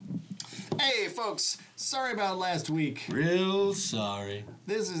Hey, folks. Sorry about last week. Real sorry.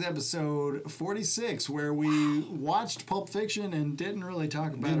 This is episode 46, where we watched Pulp Fiction and didn't really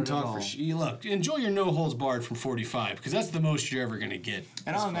talk about it at all. Look, enjoy your No Holds Barred from 45, because that's the most you're ever going to get.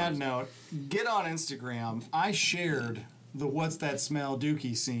 And on that note, get on Instagram. I shared the What's That Smell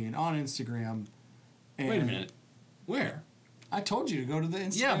Dookie scene on Instagram. And wait a minute. Where? I told you to go to the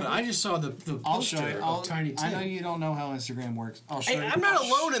Instagram. Yeah, but I just saw the poster of Tiny Tim. I know you don't know how Instagram works. I'll show you. I'm not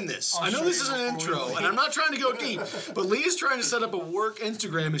alone in this. I know this is an intro, and I'm not trying to go deep, but Lee's trying to set up a work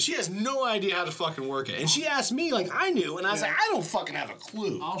Instagram, and she has no idea how to fucking work it. And she asked me like I knew, and I was like, I don't fucking have a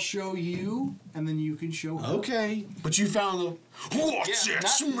clue. I'll show you, and then you can show her. Okay. But you found the What's That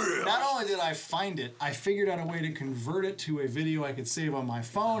Smell? Not only did I find it, I figured out a way to convert it to a video I could save on my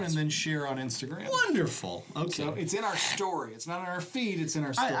phone and then share on Instagram. Wonderful. Okay. So it's in our story. It's not in our feed. It's in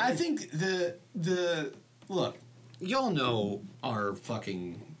our story. I think look, y'all know our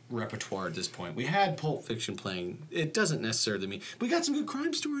fucking repertoire at this point. We had Pulp Fiction playing. It doesn't necessarily mean we got some good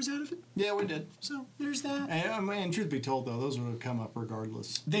crime stories out of it. Yeah, we did. So there's that. And truth be told, though, those would have come up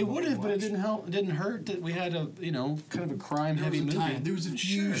regardless. They would have, but it didn't help. It didn't hurt that we had a kind of a crime-heavy movie. There was a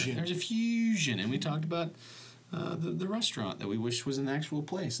fusion. Sure, there was a fusion, and we talked about the restaurant that we wish was an actual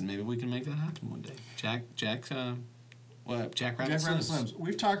place, and maybe we can make that happen one day. Jack Rabbit Slims.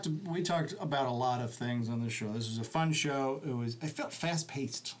 We talked about a lot of things on this show. This was a fun show. It felt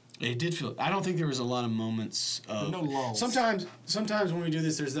fast-paced. It did feel. I don't think there was a lot of moments of. No lulls. Sometimes when we do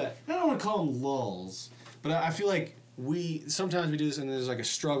this, there's that. I don't want to call them lulls, but I feel like sometimes we do this and there's like a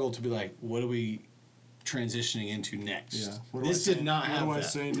struggle to be like, what are we transitioning into next? Yeah. This did not have that. What do I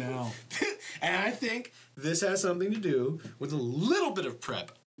say now? And I think this has something to do with a little bit of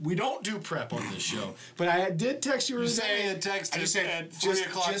prep. We don't do prep on this show, but I did text you. You sent me a text at 3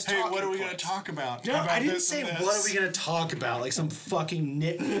 o'clock. Hey, what are we going to talk about? No, I didn't say what are we going to talk about, like some fucking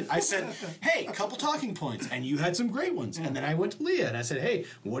nitwit. I said, hey, a couple talking points, and you had some great ones. And then I went to Leah, and I said, hey,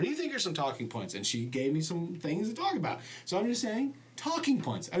 what do you think are some talking points? And she gave me some things to talk about. So I'm just saying, talking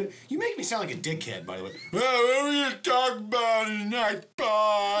points. You make me sound like a dickhead, by the way. Well, what are we going to talk about tonight,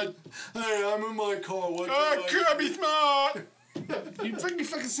 bud? Hey, I'm in my car. Could be smart. You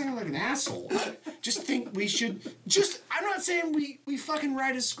fucking sound like an asshole. Just think we should. I'm not saying we fucking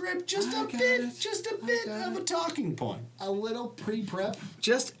write a script. Just a bit of a talking point. A little pre-prep.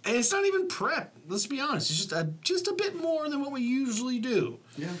 And it's not even prep. Let's be honest. It's just a bit more than what we usually do.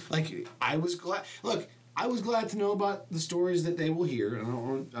 Yeah. Like I was glad. Look, I was glad to know about the stories that they will hear. I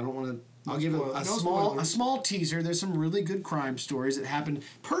don't want to. I'll give a small teaser. There's some really good crime stories that happened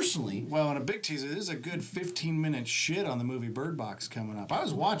personally. Well, and a big teaser. There's a good 15-minute shit on the movie Bird Box coming up. I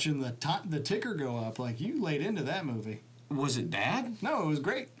was watching the ticker go up. Like, you laid into that movie. Was it bad? No, it was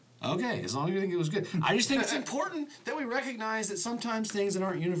great. Okay, as long as you think it was good. I just think it's important that we recognize that sometimes things that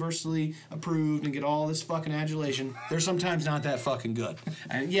aren't universally approved and get all this fucking adulation, they're sometimes not that fucking good.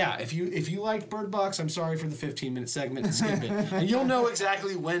 And yeah, if you liked Bird Box, I'm sorry for the 15-minute segment and skip it. And you'll know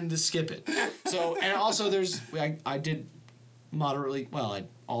exactly when to skip it. So, and also I did moderately, I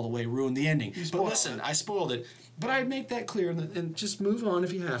all the way ruined the ending. But listen, I spoiled it. But I'd make that clear and just move on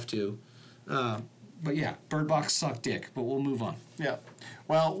if you have to. But yeah, Bird Box sucked dick, but we'll move on. Yeah.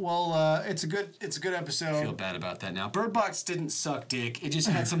 Well, it's a good episode. I feel bad about that now. Bird Box didn't suck dick. It just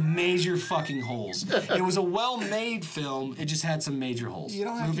had some major fucking holes. It was a well-made film. It just had some major holes. You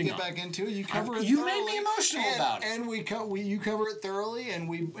don't have to get back into it. You cover it. You thoroughly, made me emotional about it. And you cover it thoroughly, and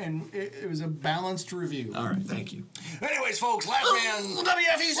it was a balanced review. All right, thank you. Anyways, folks, last man's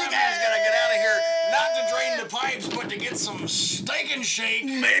WFEC gonna get out of here, not to drain the pipes, but to get some steak and shake.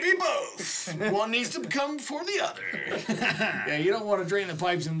 Maybe both. One needs to come before the other. Yeah, you don't want to drain the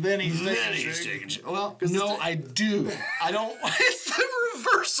pipes and then he's taking shake. Well, no, I do. I don't. It's the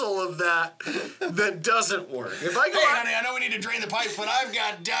reversal of that doesn't work. If I go, hey, honey, I know we need to drain the pipes, but I've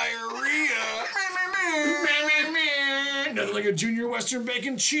got diarrhea. Nothing like a junior western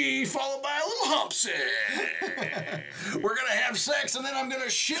bacon cheese followed by a little humpsy. We're gonna have sex and then I'm gonna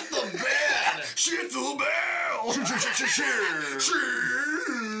shit the bed. Shit the bell.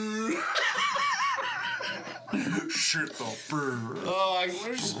 Shit the bird. Oh, I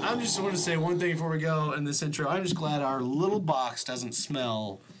just want to say one thing before we go in this intro. I'm just glad our little box doesn't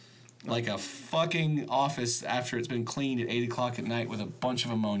smell like a fucking office after it's been cleaned at 8 o'clock at night with a bunch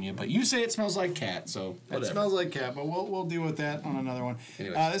of ammonia. But you say it smells like cat, so whatever. It smells like cat, but we'll deal with that on another one.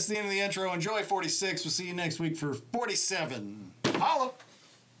 Anyways. This is the end of the intro. Enjoy 46. We'll see you next week for 47. Holla.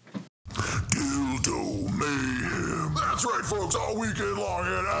 Dildo Mayhem. That's right, folks. All weekend long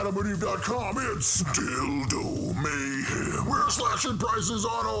at AdamandEve.com, it's Dildo Mayhem. We're slashing prices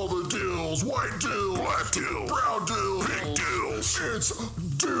on all the dills. White dill, black dill, brown dill, pink dills. It's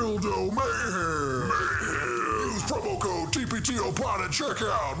Dildo Dildo Mayhem. Use promo code TPTOPOD at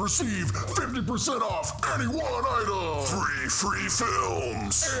checkout. Receive 50% off any one item. Free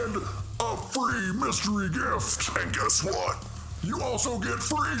films. And a free mystery gift. And guess what? You also get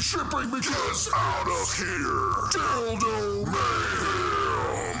free shipping because out of here, Dildo Mayhem.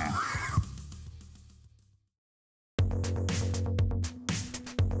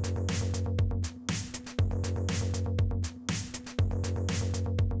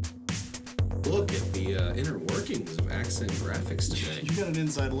 Look at the inner workings of Accent Graphics today. You got an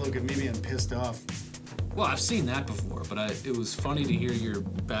inside look at me being pissed off. Well, I've seen that before, but it was funny to hear your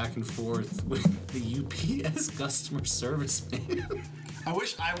back and forth with the UPS customer service man. I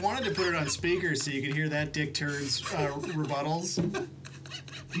wanted to put it on speaker so you could hear that dick turd's rebuttals.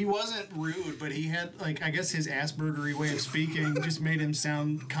 He wasn't rude, but he had, like, I guess his Aspergery way of speaking just made him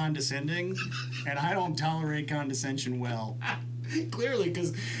sound condescending, and I don't tolerate condescension well. Clearly,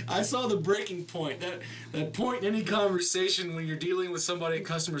 because I saw the breaking point. That point in any conversation when you're dealing with somebody at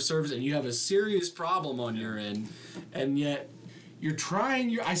customer service and you have a serious problem on your end, and yet you're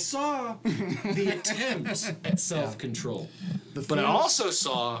trying I saw the attempt at self-control. But I also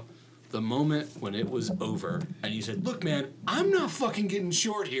saw the moment when it was over and you said, look, man, I'm not fucking getting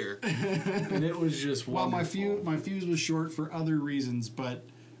short here. And it was just wonderful. Well, my fuse was short for other reasons, but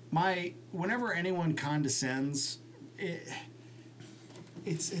whenever anyone condescends,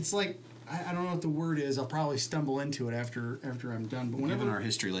 it's like, I don't know what the word is. I'll probably stumble into it after I'm done. But Given our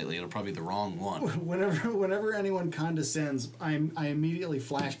history lately, it'll probably be the wrong one. Whenever anyone condescends, I immediately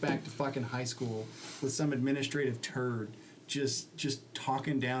flash back to fucking high school with some administrative turd just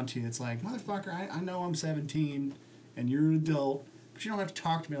talking down to you. It's like, motherfucker, I know I'm 17 and you're an adult, but you don't have to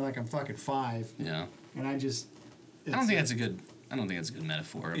talk to me like I'm fucking 5. Yeah. And I don't think that's a good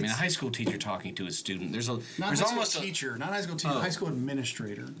metaphor. I mean, a high school teacher talking to a student. There's almost a teacher, not high school teacher, high school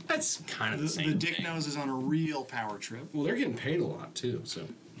administrator. That's kind of the same The dick thing. nose is on a real power trip. Well, they're getting paid a lot, too, so.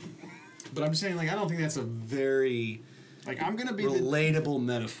 But I'm saying, like, I don't think that's a very I'm gonna be relatable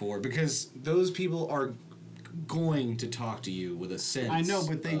metaphor because those people are going to talk to you with a sense. I know,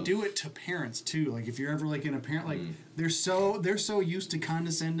 but they do it to parents too. Like if you're ever like in a parent, like they're so used to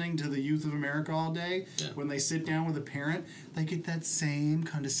condescending to the youth of America all day. Yeah. When they sit down with a parent, they get that same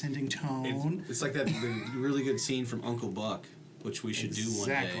condescending tone. It's like the really good scene from Uncle Buck, which we should do one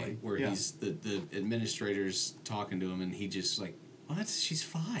day, where he's the administrator's talking to him and he just like, what? She's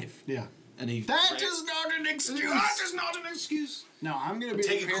 5. Yeah. And That is not an excuse. That is not an excuse. No, I'm gonna be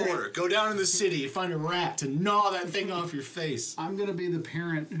Take the a parent. quarter, go down in the city, and find a rat to gnaw that thing off your face. I'm gonna be the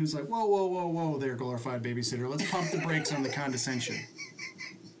parent who's like, whoa, there, glorified babysitter. Let's pump the brakes on the condescension.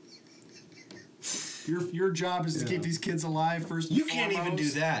 Your job is to keep these kids alive first. You can't even do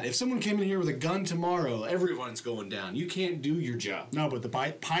that. If someone came in here with a gun tomorrow, everyone's going down. You can't do your job. No, but the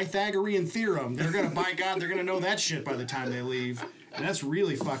Pythagorean theorem, they're gonna, by God, they're gonna know that shit by the time they leave. And that's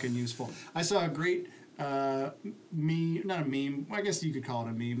really fucking useful. I saw a great meme, not a meme, I guess you could call it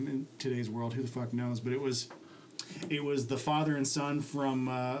a meme in today's world, who the fuck knows, but it was the father and son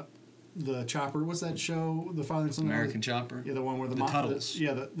from the Chopper. What's that show? The father and son. American Chopper. Yeah, the one where the Tuttles.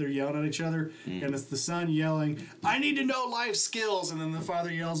 They're yelling at each other, and it's the son yelling, "I need to know life skills," and then the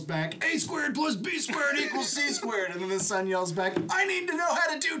father yells back, "A squared plus B squared equals C squared," and then the son yells back, "I need to know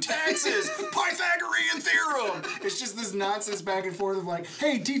how to do taxes, Pythagorean theorem." It's just this nonsense back and forth of like,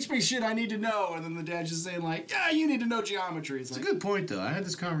 "Hey, teach me shit I need to know," and then the dad's just saying like, "Yeah, you need to know geometry." It's It's like, a good point, though. I had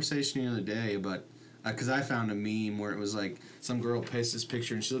this conversation the other day about, because I found a meme where it was like some girl pastes this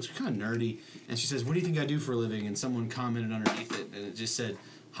picture and she looks kind of nerdy and she says, "What do you think I do for a living?" And someone commented underneath it and it just said,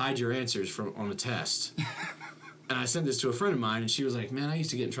 "Hide your answers on a test." And I sent this to a friend of mine and she was like, "Man, I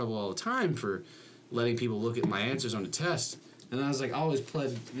used to get in trouble all the time for letting people look at my answers on a test." And I was like, always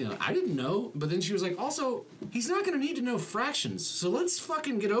pled, I didn't know. But then she was like, also, he's not going to need to know fractions. So let's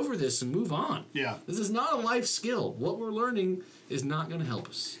fucking get over this and move on. Yeah. This is not a life skill. What we're learning is not going to help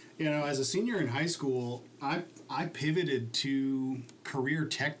us. as a senior in high school, I pivoted to career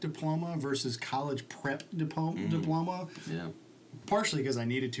tech diploma versus college prep diploma. Yeah. Partially because I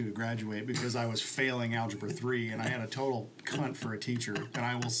needed to graduate because I was failing Algebra 3 and I had a total cunt for a teacher. And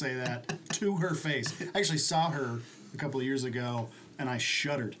I will say that to her face. I actually saw her a couple of years ago and I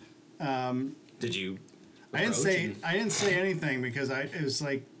shuddered. Did you? I didn't say anything because it's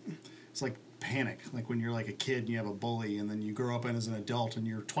like panic. Like when you're like a kid and you have a bully and then you grow up as an adult and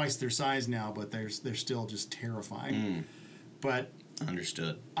you're twice their size now, but they're still just terrifying. But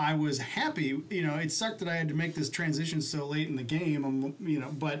Understood. I was happy, it sucked that I had to make this transition so late in the game,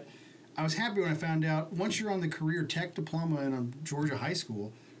 but I was happy when I found out once you're on the career tech diploma in a Georgia high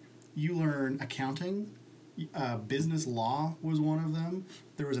school, you learn accounting, business law was one of them.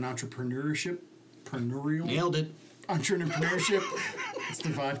 There was an entrepreneurship. Nailed it. Entrepreneurship. It's the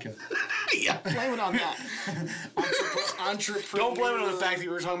vodka. Yeah, blame it on that. Don't blame it on the fact that you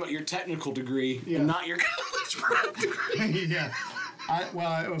were talking about your technical degree and not your college prep degree. Yeah.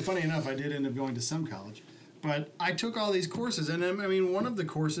 Funny enough, I did end up going to some college. But I took all these courses, and I mean, one of the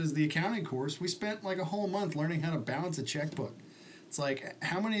courses, the accounting course, we spent like a whole month learning how to balance a checkbook. It's like,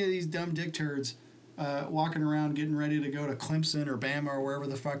 how many of these dumb dick turds walking around getting ready to go to Clemson or Bama or wherever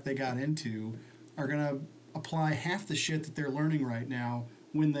the fuck they got into are going to apply half the shit that they're learning right now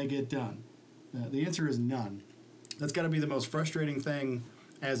when they get done? The answer is none. That's got to be the most frustrating thing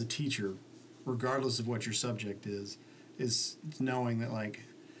as a teacher, regardless of what your subject is knowing that, like,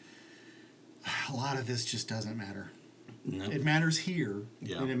 a lot of this just doesn't matter. Nope. It matters here,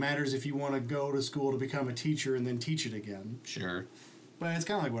 Yeah. and it matters if you want to go to school to become a teacher and then teach it again. Sure. But it's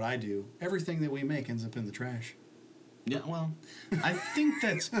kind of like what I do. Everything that we make ends up in the trash. Yeah, well, I think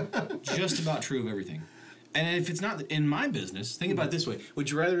that's just about true of everything. And if it's not in my business, think about it this way.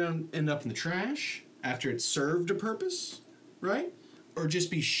 Would you rather end up in the trash after it's served a purpose, right? Or just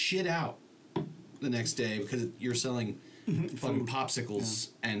be shit out the next day because you're selling fucking popsicles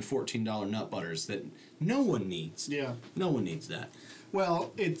and $14 nut butters that no one needs. Yeah. No one needs that.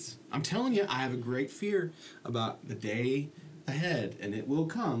 Well, it's... I'm telling you, I have a great fear about the day ahead, and it will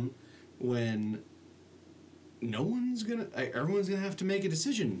come when everyone's gonna have to make a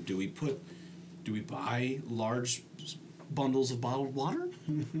decision. Do we buy large bundles of bottled water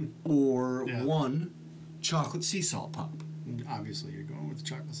or one chocolate sea salt pop? Obviously, you're going with the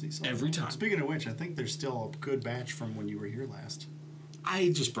chocolate sea salt. Every time. Speaking of which, I think there's still a good batch from when you were here last. I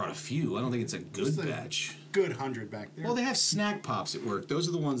just brought a few. I don't think it's a good Just a batch. Good 100 back there. Well, they have snack pops at work. Those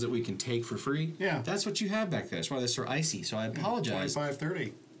are the ones that we can take for free. Yeah. That's what you have back there. That's why they're so icy. So I apologize.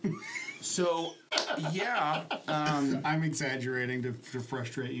 25-30. So, yeah. I'm exaggerating to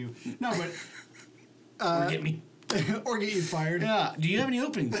frustrate you. No, but... or get me. or get you fired. Yeah. Do you have any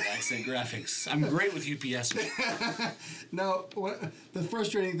opening accent graphics? I'm great with UPS. No, the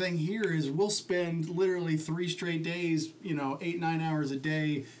frustrating thing here is we'll spend literally 3 straight days, 8-9 hours a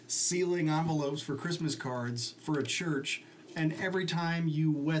day sealing envelopes for Christmas cards for a church, and every time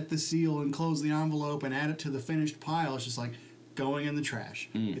you wet the seal and close the envelope and add it to the finished pile, it's just like going in the trash.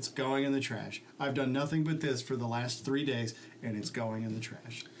 It's going in the trash. I've done nothing but this for the last 3 days, and it's going in the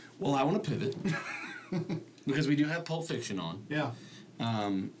trash. Well, I want to pivot because we do have Pulp Fiction on. Yeah.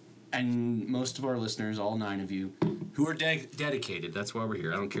 And most of our listeners, all 9 of you, who are dedicated, that's why we're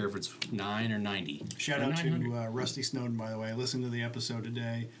here. I don't care if it's 9 or 90. Shout out to Rusty Snowden, by the way. Listened to the episode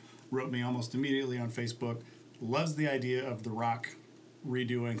today. Wrote me almost immediately on Facebook. Loves the idea of The Rock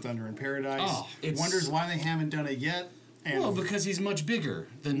redoing Thunder in Paradise. Oh, Wonders why they haven't done it yet. And Well, because he's much bigger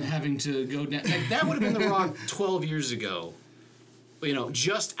than having to go down. Like, that would have been The Rock 12 years ago.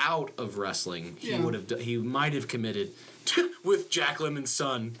 Just out of wrestling, he might have committed with Jack Lemon's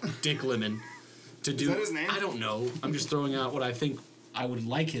son, Dick Lemon, to do. Is that his name? I don't know. I'm just throwing out what I think I would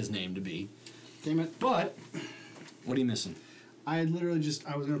like his name to be. Damn it. But what are you missing? I literally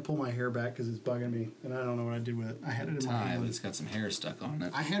I was going to pull my hair back because it's bugging me, and I don't know what I did with it. I had it in my hand. It's got some hair stuck on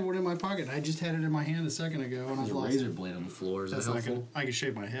it. I had one in my pocket. I just had it in my hand a second ago, and I There's a lost razor it. blade on the floor. Is That's that not helpful? I can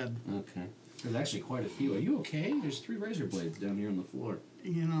shave my head. Okay. There's actually quite a few. Are you okay? There's 3 razor blades down here on the floor.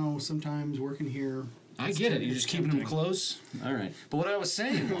 Sometimes working here. I get it. You're just keeping them close? All right. But what I was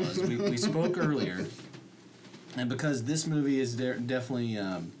saying was, we spoke earlier, and because this movie is definitely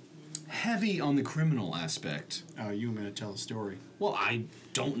heavy on the criminal aspect. Oh, you were going to tell a story. Well, I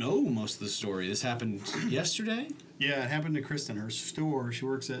don't know most of the story. This happened yesterday? Yeah, it happened to Kristen. Her store, she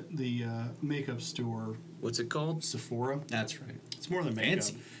works at the makeup store. What's it called? Sephora. That's right. It's more than makeup.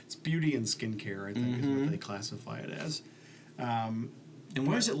 Fancy. It's beauty and skincare, I think, is what they classify it as. And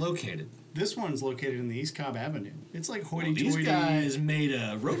where is it located? This one's located in the East Cobb Avenue. It's like hoity-toity. These guys made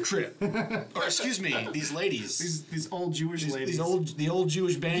a road trip. Or, excuse me, these ladies. These old Jewish ladies. The old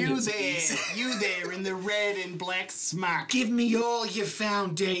Jewish bandits. You there in the red and black smock. Give me all your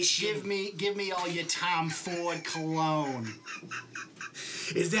foundation. Give me all your Tom Ford cologne.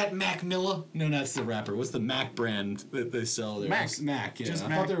 Is that Mac Miller? No, that's the rapper. What's the Mac brand that they sell there? Mac. Mac, yeah. Just I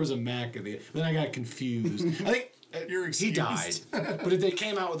Mac. thought there was a Mac at the end. Then I got confused. I think You're he excused. died. But if they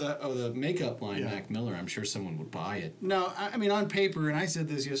came out with a makeup line, Yeah. Mac Miller, I'm sure someone would buy it. No, I mean, on paper, and I said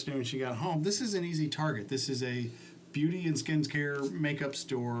this yesterday when she got home, this is an easy target. This is a beauty and skincare makeup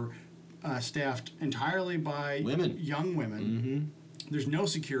store staffed entirely by young women. Mm-hmm. There's no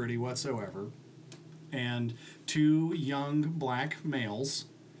security whatsoever. And 2 young black males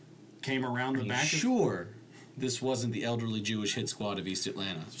came around the back Sure this wasn't the elderly Jewish hit squad of East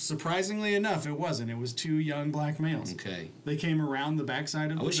Atlanta. Surprisingly enough, it wasn't. It was 2 young black males. Okay. They came around the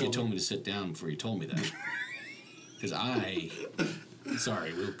backside of the I wish you building. had told me to sit down before you told me that. Because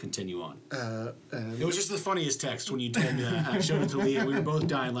Sorry, we'll continue on. It was just the funniest text when you told me that. I showed it to Lee, and we were both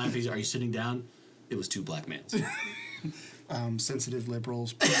dying laughing. He's, "Are you sitting down?" It was 2 black males. Sensitive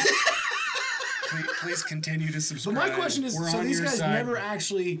liberals. Please continue to But subscribe. my question is, We're so on these your guys side. never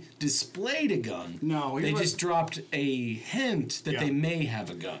actually displayed a gun. No, They here's what- just dropped a hint that Yeah. they may have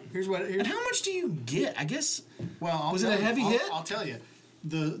a gun. And how much do you get? I guess. Well, Was it a heavy hit? I'll tell you.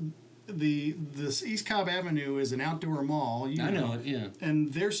 This East Cobb Avenue is an outdoor mall. I know it, yeah.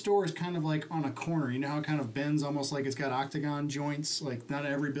 And their store is kind of like on a corner. You know how it kind of bends almost like it's got octagon joints? Like not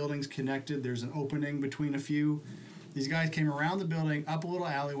every building's connected. There's an opening between a few. These guys came around the building, up a little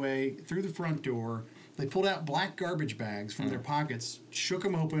alleyway, through the front door. They pulled out black garbage bags from their pockets, shook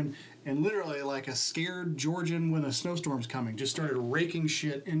them open, and literally like a scared Georgian when a snowstorm's coming, just started raking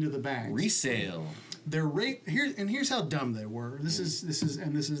shit into the bags. Resale. Here's how dumb they were. This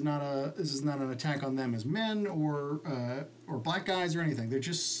is not an attack on them as men or black guys or anything. They're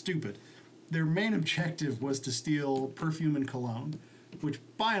just stupid. Their main objective was to steal perfume and cologne, which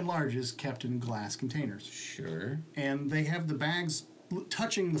by and large is kept in glass containers. Sure. And they have the bags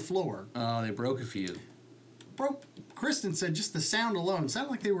touching the floor. Oh, they broke a few. Kristen said just the sound alone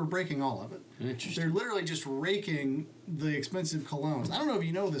sounded like they were breaking all of it. Interesting. They're literally just raking the expensive colognes. I don't know if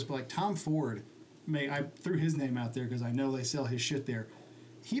you know this, but like Tom Ford, I threw his name out there because I know they sell his shit there.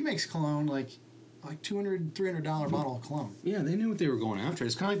 He makes cologne like $200, $300 bottle of cologne. Yeah, they knew what they were going after.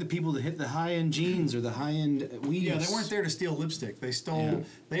 It's kind of like the people that hit the high-end jeans or the high-end weaves. Yeah, they weren't there to steal lipstick. They stole. Yeah.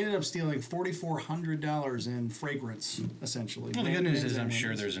 They ended up stealing $4,400 in fragrance, essentially. Well, the good news is I'm Men's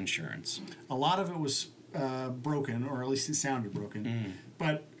sure and there's insurance. a lot of it was broken, or at least it sounded broken.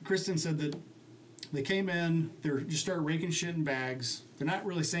 But Kristen said that they came in, they just started raking shit in bags. They're not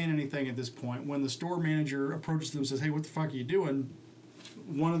really saying anything at this point. When the store manager approaches them and says, "Hey, what the fuck are you doing?"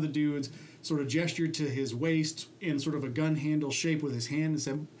 One of the dudes sort of gestured to his waist in sort of a gun handle shape with his hand and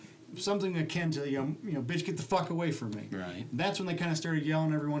said something akin to, you know, bitch, get the fuck away from me. Right. That's when they kind of started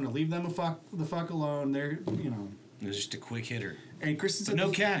yelling at everyone to leave them the fuck alone. They're, you know. It was just a quick hitter. And Kristen said But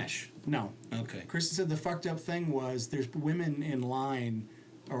no cash. No. Okay. Kristen said the fucked up thing was there's women in line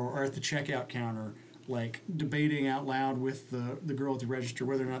or at the checkout counter like debating out loud with the girl at the register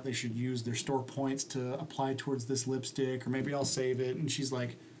whether or not they should use their store points to apply towards this lipstick, or maybe I'll save it. And she's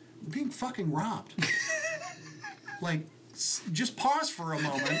like, "We're being fucking robbed." Like, just pause for a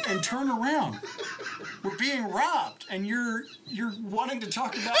moment and turn around. We're being robbed, and you're wanting to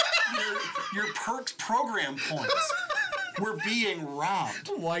talk about your perks program points. We're being robbed.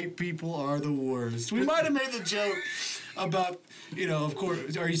 White people are the worst. We might have made the joke about, of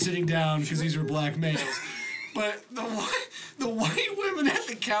course, are you sitting down because these were black males? But the white women at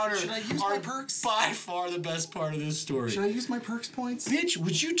the counter Should I use are my perks? by far the best part of this story. Should I use my perks points? Bitch,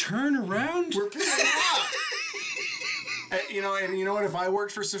 would you turn around? We're being robbed. And you know what? If I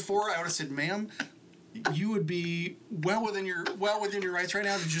worked for Sephora, I would have said, "Ma'am, you would be well within your rights right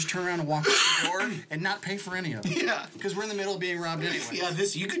now to just turn around and walk out the door and not pay for any of it." Yeah. Because we're in the middle of being robbed anyway. Yeah,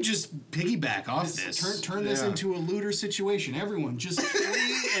 you could just piggyback off this. Turn this into a looter situation. Everyone, just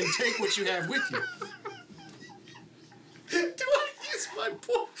flee and take what you have with you. Do I use my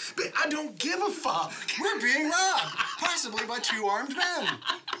point? But I don't give a fuck. We're being robbed, possibly by 2 armed men.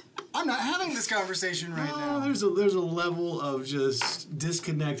 I'm not having this conversation right now. There's a level of just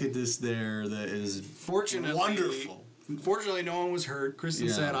disconnectedness there that is wonderful. Fortunately, no one was hurt. Kristen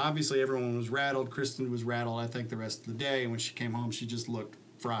Yeah. said, obviously, everyone was rattled. Kristen was rattled, I think, the rest of the day. And when she came home, she just looked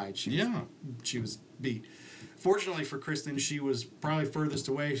fried. She was beat. Fortunately for Kristen, she was probably furthest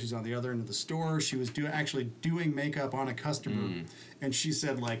away. She was on the other end of the store. She was actually doing makeup on a customer. And she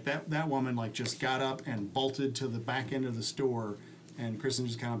said, like, that woman, like, just got up and bolted to the back end of the store. And Kristen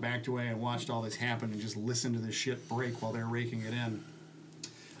just kind of backed away and watched all this happen and just listened to this shit break while they're raking it in.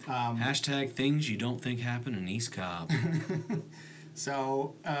 Hashtag things you don't think happen in East Cobb.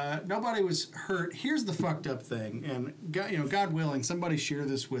 So nobody was hurt. Here's the fucked up thing, and God willing, somebody share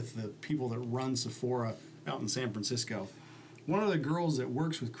this with the people that run Sephora out in San Francisco. One of the girls that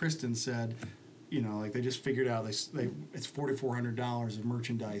works with Kristen said, like they just figured out it's $4,400 of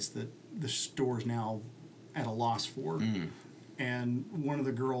merchandise that the store's now at a loss for. And one of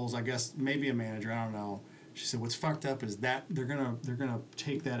the girls, I guess maybe a manager, I don't know. She said, "What's fucked up is that they're gonna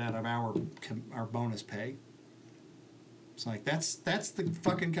take that out of our bonus pay." It's like that's the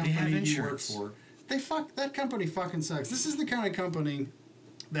fucking company you work for. That company fucking sucks. This is the kind of company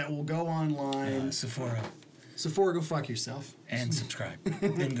that will go online. Sephora. Sephora, go fuck yourself. And subscribe.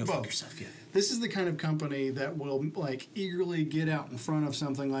 Then go fuck Both. yourself, yeah. This is the kind of company that will like eagerly get out in front of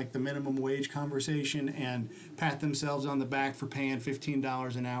something like the minimum wage conversation and pat themselves on the back for paying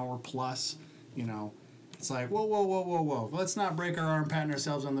 $15 an hour plus. You know, it's like whoa. Let's not break our arm patting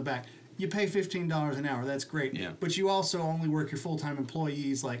ourselves on the back. You pay $15 an hour. That's great. Yeah. But you also only work your full-time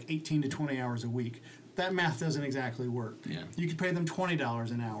employees like 18 to 20 hours a week. That math doesn't exactly work. Yeah. You could pay them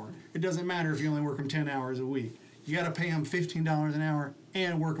 $20 an hour. It doesn't matter if you only work them 10 hours a week. You got to pay them $15 an hour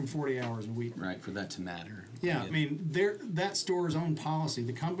and work them 40 hours a week. Right, for that to matter. Yeah, I mean, that store's own policy,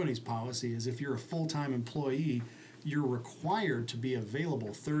 the company's policy, is if you're a full-time employee, you're required to be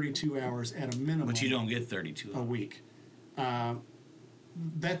available 32 hours at a minimum. But you don't get 32 a week.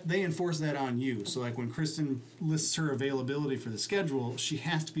 That they enforce that on you. So like when Kristen lists her availability for the schedule, there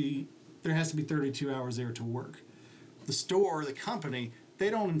has to be 32 hours there to work. The store, the company, they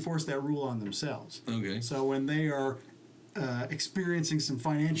don't enforce that rule on themselves. Okay. So when they are experiencing some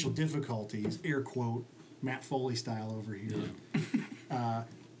financial difficulties, air quote, Matt Foley style over here,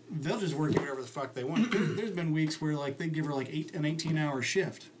 they'll just work whatever the fuck they want. There's been weeks where like they give her like an 18-hour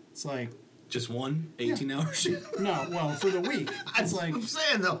shift. It's like, just one 18-hour shift? no, well, for the week. It's like, I'm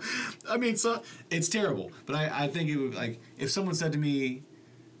saying, though. I mean, so it's terrible. But I think it would, like, if someone said to me,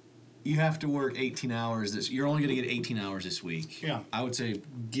 you have to work 18 hours you're only going to get 18 hours this week. Yeah. I would say,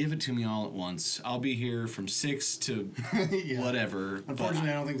 give it to me all at once. I'll be here from 6 to yeah. whatever. Unfortunately,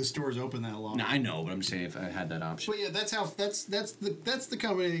 I don't think the store's open that long. No, I know, but I'm just saying if I had that option. But yeah, that's the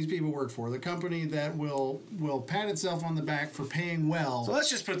company these people work for. The company that will pat itself on the back for paying well. So let's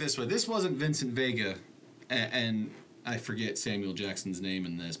just put it this way. This wasn't Vincent Vega, and I forget Samuel Jackson's name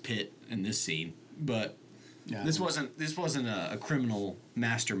in this pit in this scene, but Yeah, this wasn't a criminal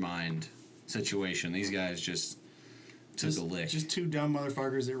mastermind situation. These guys just took a lick. Just two dumb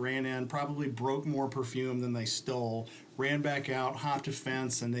motherfuckers that ran in, probably broke more perfume than they stole, ran back out, hopped a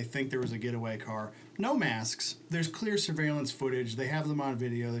fence, and they think there was a getaway car. No masks. There's clear surveillance footage. They have them on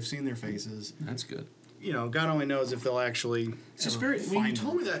video. They've seen their faces. That's good. You know, God only knows if they'll actually. It's just ever very. When you find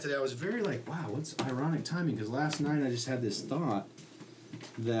told them. me that today, I was very like, wow, what's ironic timing? Because last night I just had this thought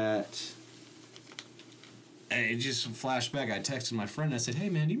that. And it just flashed back. I texted my friend. And I said, "Hey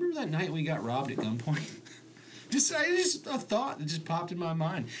man, do you remember that night we got robbed at gunpoint?" just a thought that just popped in my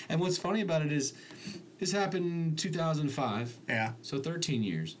mind. And what's funny about it is, this happened in 2005. Yeah. So 13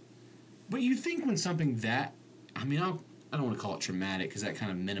 years. But you think when something that, I mean, I don't want to call it traumatic because that kind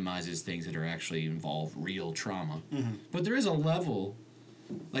of minimizes things that are actually involve real trauma. Mm-hmm. But there is a level,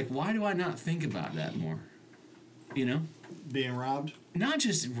 like, why do I not think about that more? You know? Being robbed? Not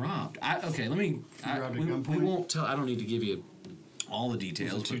just robbed. Robbed at We gunpoint? won't tell. I don't need to give you all the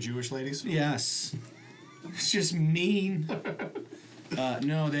details. Two Jewish ladies? Yes. It's just mean.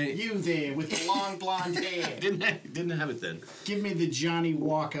 No, they You there with the long blonde hair. didn't have it then. Give me the Johnny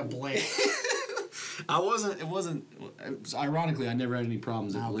Walker blade. Ironically, I never had any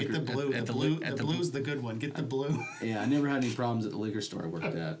problems at the liquor. Get the blue. At the blue's the good one. Get the blue. Yeah, I never had any problems at the liquor store I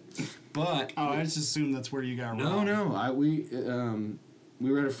worked at. But Oh, I just assumed that's where you got robbed. no.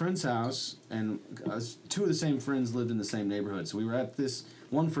 We were at a friend's house, and two of the same friends lived in the same neighborhood. So we were at this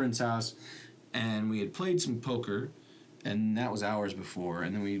one friend's house, and we had played some poker, and that was hours before.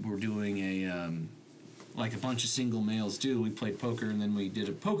 And then we were doing like a bunch of single males do. We played poker, and then we did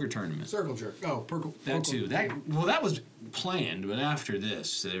a poker tournament. Circle jerk. Oh, purple. That too. That was planned, but after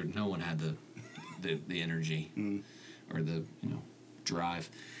this, no one had the energy or the drive.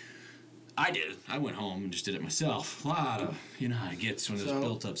 I did. I went home and just did it myself. A lot of how it gets when there's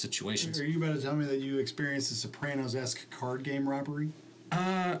built up situations. Are you about to tell me that you experienced a Sopranos-esque card game robbery?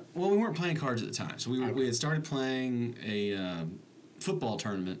 Well, we weren't playing cards at the time, so we had started playing a football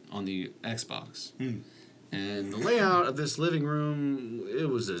tournament on the Xbox. And the layout of this living room, it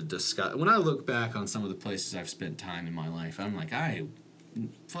was a disgust. When I look back on some of the places I've spent time in my life, I'm like,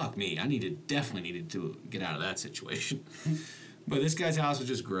 fuck me. I definitely needed to get out of that situation. But this guy's house was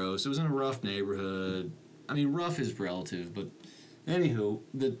just gross. It was in a rough neighborhood. I mean, rough is relative, but anywho,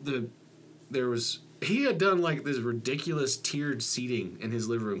 he had done like this ridiculous tiered seating in his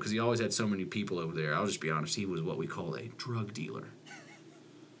living room because he always had so many people over there. I'll just be honest, he was what we call a drug dealer.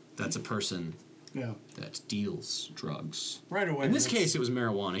 That's a person that deals drugs. Right away. In this case, it was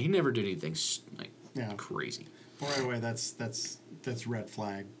marijuana. He never did anything crazy. Well, right away, that's red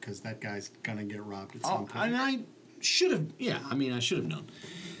flag because that guy's gonna get robbed at some point. And I should have. Yeah, I should have known.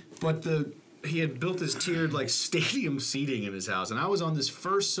 But he had built this tiered stadium seating in his house, and I was on this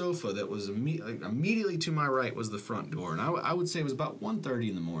first sofa that was immediately to my right was the front door, and I would say it was about 1:30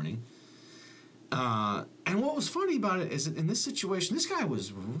 in the morning. And what was funny about it is that in this situation, this guy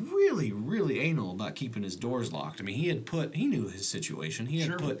was really, really anal about keeping his doors locked. I mean, he knew his situation. He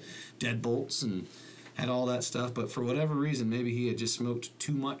had put deadbolts and had all that stuff, but for whatever reason, maybe he had just smoked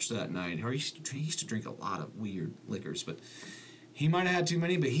too much that night, or he used to drink a lot of weird liquors, but he might have had too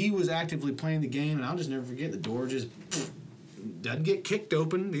many, but he was actively playing the game, and I'll just never forget, the door just doesn't get kicked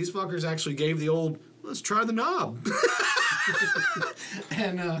open. These fuckers actually gave the old, let's try the knob.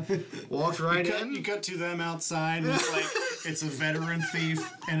 And walked right in. You cut to them outside, and it's like it's a veteran thief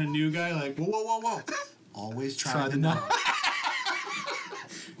and a new guy. Like, whoa! Always try the knob.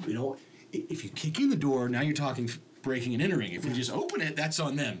 You know, if you kick in the door, now you're talking breaking and entering. If you just open it, that's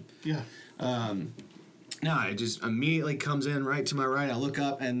on them. Yeah. No, it just immediately comes in right to my right. I look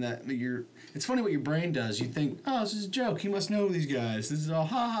up, and it's funny what your brain does. You think, oh, this is a joke. He must know these guys. This is all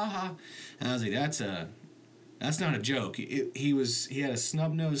ha ha ha. And I was like, that's not a joke. He had a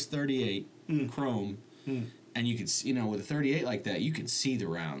snub-nosed 38 chrome, and you could, with a 38 like that, you could see the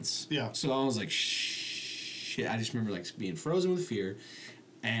rounds. Yeah. So I was like, shit. I just remember like being frozen with fear,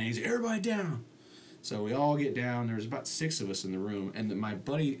 and he's like, everybody down. So we all get down. There was about 6 of us in the room, and my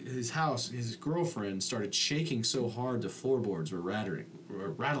buddy, his girlfriend started shaking so hard the floorboards were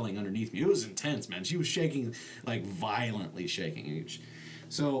rattling underneath me. It was intense, man. She was shaking, like violently shaking.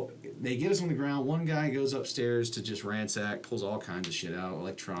 So they get us on the ground. One guy goes upstairs to just ransack, pulls all kinds of shit out,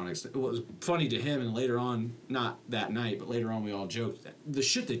 electronics. What was funny to him, and later on, not that night, but later on we all joked, that the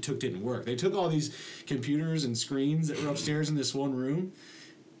shit they took didn't work. They took all these computers and screens that were upstairs in this one room,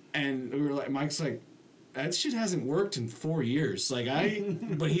 and we were like, Mike's like, that shit hasn't worked in 4 years. But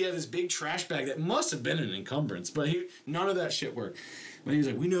he had this big trash bag that must have been an encumbrance, but none of that shit worked. But he was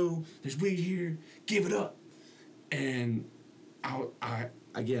like, we know there's weed here, give it up. And I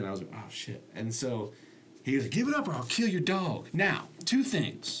was like, oh shit. And so he was like, give it up or I'll kill your dog. Now, 2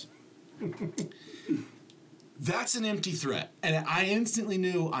 things. That's an empty threat. And I instantly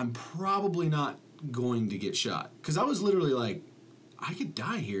knew I'm probably not going to get shot. Because I was literally like, I could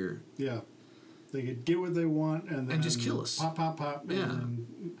die here. Yeah. They could get what they want and just kill us. Pop. Yeah.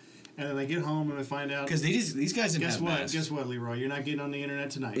 And then they get home and they find out. Because these guys didn't have masks. Guess what, Leroy? You're not getting on the internet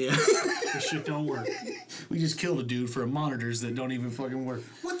tonight. Yeah. This shit don't work. We just killed a dude for monitors that don't even fucking work.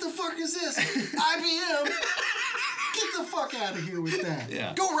 What the fuck is this? IBM? Get the fuck out of here with that.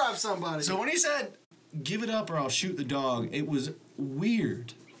 Yeah. Go rob somebody. So when he said, give it up or I'll shoot the dog, it was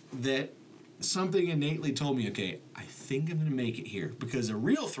weird that something innately told me, okay, I think I'm going to make it here. Because a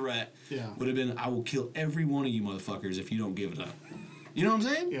real threat would have been, I will kill every one of you motherfuckers if you don't give it up. You know what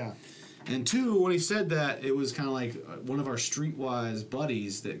I'm saying? Yeah. And 2, when he said that, it was kind of like one of our streetwise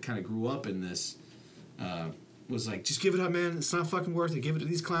buddies that kind of grew up in this was like, just give it up, man. It's not fucking worth it. Give it to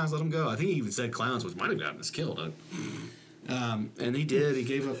these clowns. Let them go. I think he even said clowns, which might have gotten us killed. And he did. He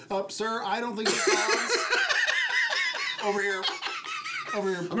gave up. Sir, I don't think you're clowns. Over here. I'm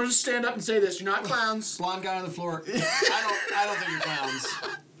going to just stand up and say this. You're not clowns. Blonde guy on the floor. I don't think you're clowns.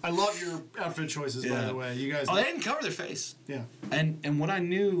 I love your outfit choices, by the way. You guys. Oh, they didn't cover their face. Yeah. And what I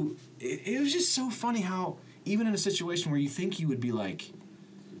knew, it was just so funny how even in a situation where you think you would be like,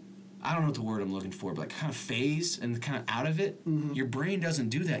 I don't know what the word I'm looking for, but like kind of phased and kind of out of it, your brain doesn't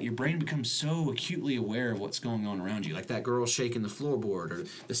do that. Your brain becomes so acutely aware of what's going on around you. Like that girl shaking the floorboard or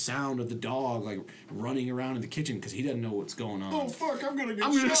the sound of the dog like running around in the kitchen because he doesn't know what's going on. Oh, fuck, I'm going to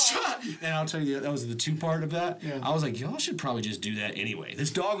get shot. And I'll tell you, that was the 2 part of that. Yeah. I was like, y'all should probably just do that anyway. This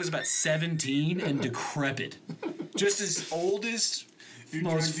dog was about 17 and decrepit. Just as oldest,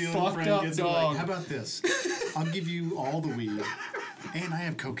 most fucked up dog. Like, how about this? I'll give you all the weed. And I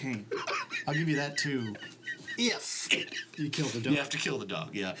have cocaine. I'll give you that too. If you kill the dog. You have to kill the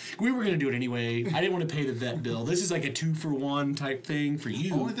dog, yeah. We were going to do it anyway. I didn't want to pay the vet bill. This is like a 2-for-1 type thing for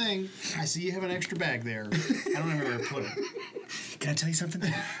you. Only thing, I see you have an extra bag there. I don't know where to put it. Can I tell you something?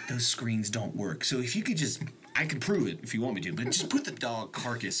 Those screens don't work. So if you could just, I can prove it if you want me to, but just put the dog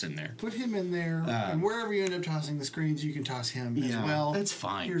carcass in there. Put him in there, and wherever you end up tossing the screens, you can toss him as well. That's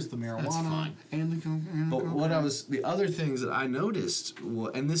fine. Here's the marijuana. That's fine. And the But the other things that I noticed,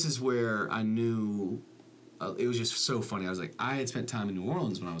 and this is where I knew, it was just so funny. I was like, I had spent time in New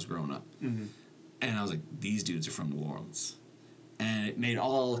Orleans when I was growing up. Mm-hmm. And I was like, these dudes are from New Orleans. And it made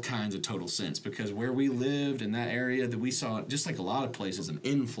all kinds of total sense because where we lived in that area, that we saw, just like a lot of places, an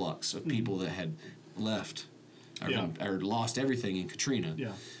influx of people that had left or lost everything in Katrina.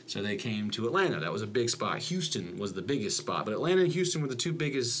 Yeah. So they came to Atlanta. That was a big spot. Houston was the biggest spot. But Atlanta and Houston were the 2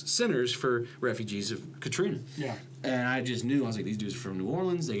 biggest centers for refugees of Katrina. Yeah. And I just knew, I was like, these dudes are from New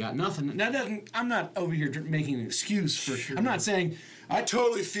Orleans. They got nothing. I'm not over here making an excuse for, I'm not saying, I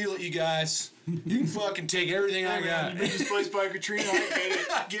totally feel it, you guys. You can fucking take everything I got. You displaced by Katrina. I get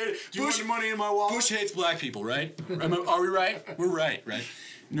it. I get it. Do you want the money in my wallet? Bush hates black people, right? Are we right? We're right, right?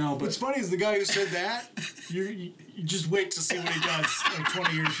 No, but What's funny is the guy who said that, you just wait to see what he does like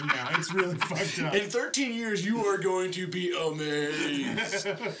 20 years from now. It's really fucked up. in 13 years, you are going to be amazed.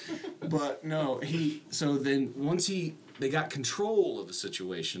 But no, so then once they got control of the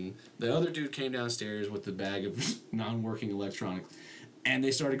situation, the other dude came downstairs with the bag of non-working electronics, and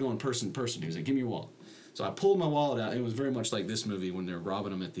they started going person to person. He was like, give me your wallet. So I pulled my wallet out. It was very much like this movie when they're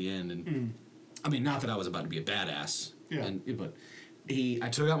robbing him at the end. And I mean, not that I was about to be a badass. Yeah. But I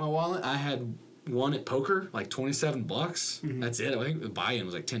took out my wallet. I had won at poker, like $27. That's it. I think the buy-in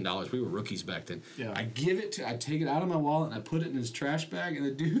was like $10. We were rookies back then. Yeah. I take it out of my wallet and I put it in his trash bag, and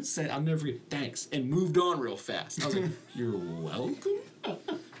the dude said, "I'll never forget, thanks," and moved on real fast. I was like, "You're welcome."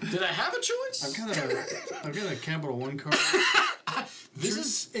 Did I have a choice? I've got a Capital One card.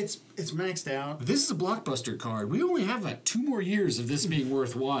 It's maxed out. This is a Blockbuster card. We only have like 2 more years of this being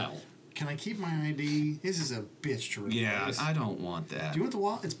worthwhile. Can I keep my ID? This is a bitch to replace. Yeah, I don't want that. Do you want the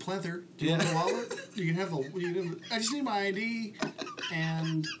wallet? It's pleather. Do you want the wallet? You can have I just need my ID,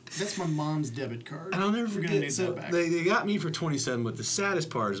 and that's my mom's debit card. And I'll never We're gonna forget. need So that back. they got me for 27, but the saddest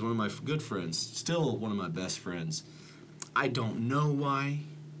part is one of my good friends, still one of my best friends. I don't know why.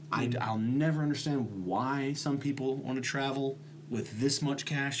 I'll never understand why some people want to travel with this much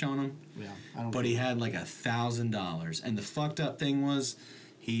cash on them. Yeah, I don't. But he had like $1,000, and the fucked up thing was,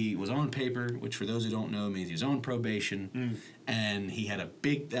 he was on paper, which for those who don't know means he was on probation, and he had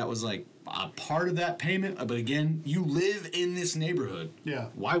that was like a part of that payment. But again, you live in this neighborhood. Yeah.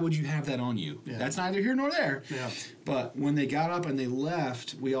 Why would you have that on you? Yeah. That's neither here nor there. Yeah. But when they got up and they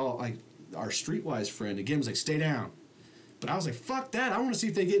left, we all, like, our Streetwise friend, again, was like, stay down. But I was like, fuck that. I want to see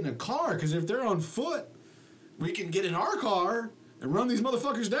if they get in a car, because if they're on foot, we can get in our car and run these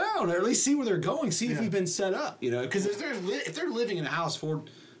motherfuckers down, or at least see where they're going, see if we've been set up, you know? Because if they're living in a house four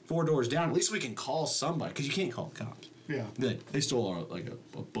doors down, at least we can call somebody, because you can't call the cops. Yeah. They stole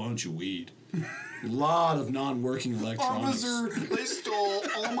a bunch of weed. A lot of non-working electronics. Officer, they stole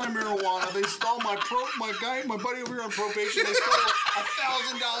all my marijuana. They stole my buddy over here on probation. They stole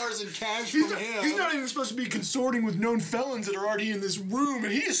 $1,000 in cash from him. He's not even supposed to be consorting with known felons that are already in this room,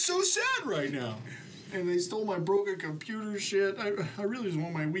 and he is so sad right now. And they stole my broken computer shit. I really just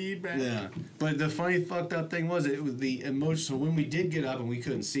want my weed back. Yeah, but the funny fucked up thing was, it was the emotion. So when we did get up and we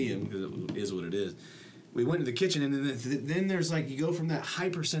couldn't see him, because it is what it is, we went to the kitchen, and then there's like, you go from that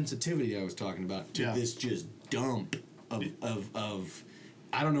hypersensitivity I was talking about to this just dump of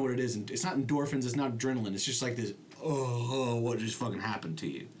I don't know what it is. It's not endorphins. It's not adrenaline. It's just like this. Oh, what just fucking happened to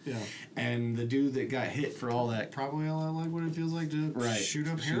you? Yeah. And the dude that got hit for all that. Probably a lot like what it feels like to shoot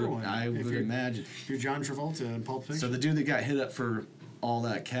up heroin. I would imagine. If you're John Travolta in Pulp Fiction. So the dude that got hit up for all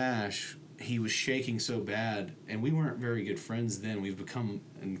that cash, he was shaking so bad, and we weren't very good friends then. We've become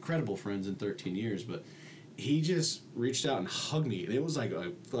incredible friends in 13 years, but he just reached out and hugged me, and it was like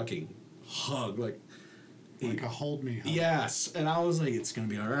a fucking hug, like a hold me hug. Yes, and I was like, it's gonna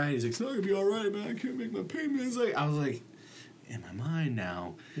be all right. He's like, it's not gonna be all right, man. I can't make my payments. Like, I was like, in my mind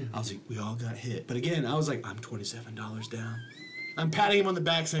now, I was like, we all got hit. But again, I was like, I'm $27 down. I'm patting him on the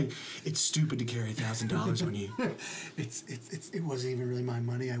back, saying, it's stupid to carry $1,000 on you. It wasn't even really my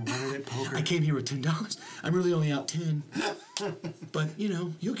money. I wanted it poker. I came here with $10. I'm really only out 10. But you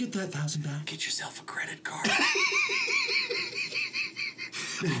know, you'll get that 1,000 back. Get yourself a credit card.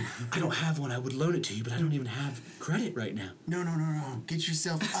 I don't have one. I would loan it to you, but I don't even have credit right now. No. Get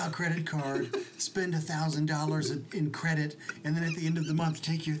yourself a credit card. Spend $1,000 in credit, and then at the end of the month,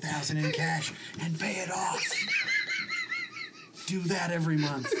 take your $1,000 in cash and pay it off. Do that every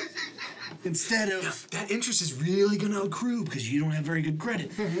month. Instead of that interest is really gonna accrue because you don't have very good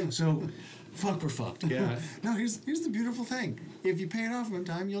credit. So, we're fucked. Yeah. No, here's the beautiful thing. If you pay it off on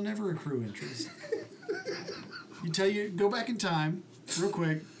time, you'll never accrue interest. Go back in time, real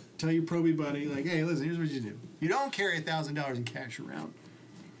quick, tell your probie buddy, like, hey, listen, here's what you do. You don't carry $1,000 in cash around.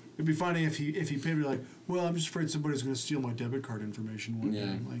 It'd be funny if he paid me like, well, I'm just afraid somebody's going to steal my debit card information one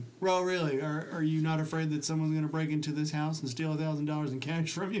day. Like, well, really? Are you not afraid that someone's going to break into this house and steal $1,000 in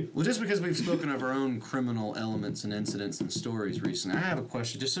cash from you? Well, just because we've spoken of our own criminal elements and incidents and stories recently, I have a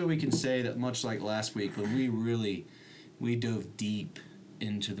question, just so we can say that much like last week when we dove deep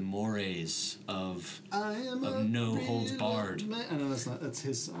into the mores of No Holds Barred. I know that's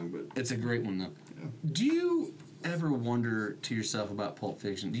his song, but it's a great one though. Yeah. Do you ever wonder to yourself about Pulp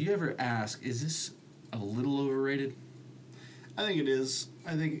Fiction? Do you ever ask, is this a little overrated? I think it is.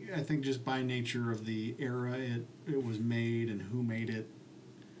 I think just by nature of the era it was made and who made it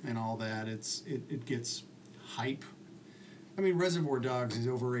and all that, it gets hype I mean, Reservoir Dogs is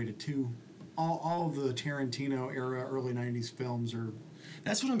overrated too. All of the Tarantino era, early '90s films are.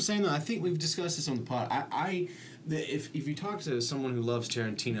 That's what I'm saying, though. I think we've discussed this on the pod. If you talk to someone who loves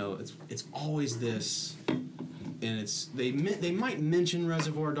Tarantino, it's always this, and they might mention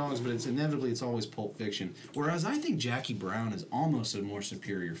Reservoir Dogs, but it's always Pulp Fiction. Whereas I think Jackie Brown is almost a more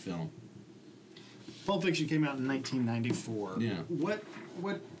superior film. Pulp Fiction came out in 1994. Yeah. What?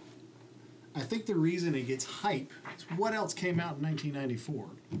 I think the reason it gets hype is what else came out in 1994.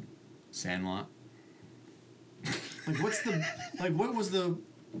 Sandlot. Like what was the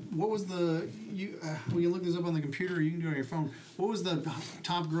you we can look this up on the computer or you can do it on your phone. What was the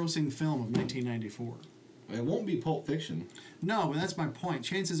top grossing film of 1994? It won't be Pulp Fiction. No, but that's my point.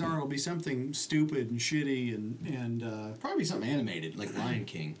 Chances are it'll be something stupid and shitty and Probably something animated like Lion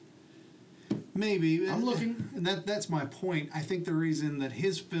King. maybe. I'm looking. And that's my point. I think the reason that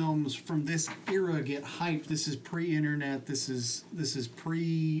his films from this era get hyped. This is pre-internet. This is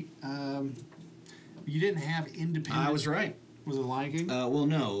pre. You didn't have independent. I was right. Was it Lion King? Well,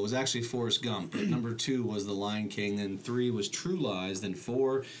 no, it was actually Forrest Gump. Number 2 was The Lion King. Then 3 was True Lies. Then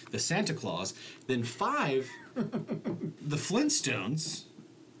 4, The Santa Claus. Then 5, The Flintstones.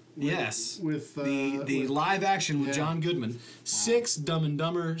 Yes, with the live action with John Goodman. 6, Dumb and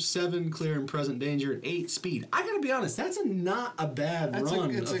Dumber. 7, Clear and Present Danger. And 8, Speed. I gotta be honest, that's not a bad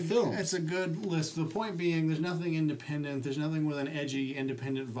run of films. It's a good list. The point being, there's nothing independent. There's nothing with an edgy,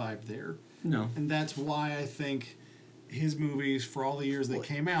 independent vibe there. No, And that's why I think his movies, for all the years they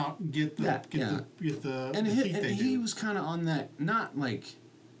came out, get the and heat they he do. was kind of on that, not like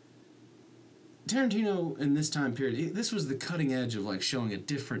Tarantino in this time period. This was the cutting edge of like showing a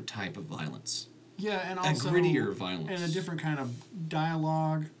different type of violence. Yeah, and also grittier violence. and a different kind of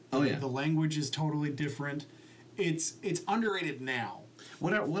dialogue. Oh, yeah. The language is totally different. It's underrated now.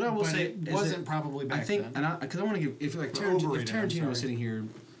 What I will But say it is wasn't that probably back I think, then. and because I want to give, if like Or overrated, if I'm Tarantino was sorry. sitting here,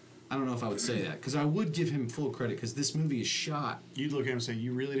 I don't know if I would say that because I would give him full credit because this movie is shot. You'd look at him and say,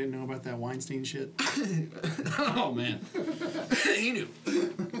 "You really didn't know about that Weinstein shit?" Oh man, he knew.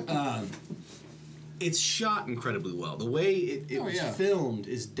 It's shot incredibly well. The way it was filmed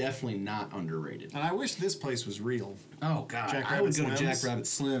is definitely not underrated. And I wish this place was real. Oh god, Jack I would Rabbit go to Jack Slims? Rabbit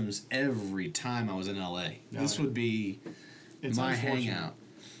Slims every time I was in LA. This would be It's my unfortunate. hangout.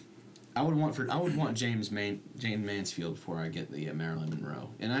 I would want Jane Mansfield before I get the Marilyn Monroe,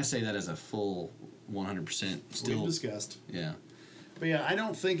 and I say that as a full 100% still. We've discussed. Yeah. But yeah, I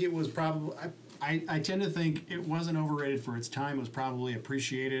don't think it was probably. I tend to think it wasn't overrated for its time. It was probably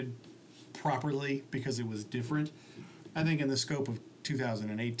appreciated properly because it was different. I think in the scope of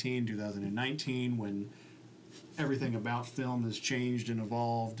 2018, 2019, when everything about film has changed and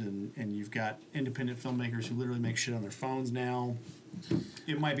evolved, and you've got independent filmmakers who literally make shit on their phones now,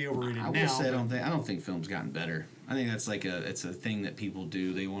 it might be overrated I now. will say I don't think film's gotten better. I think that's like it's a thing that people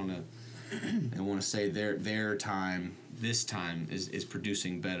do. They want to say their time, this time is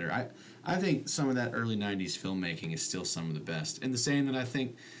producing better. I think some of that early 90s filmmaking is still some of the best. And the same that I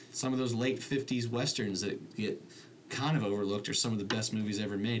think some of those late 50s westerns that get kind of overlooked are some of the best movies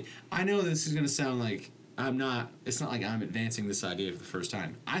ever made. I know this is going to sound like it's not like I'm advancing this idea for the first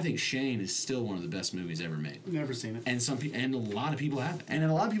time. I think Shane is still one of the best movies ever made. Never seen it. And and a lot of people have. And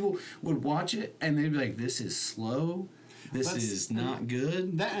a lot of people would watch it and they'd be like, this is slow. This is not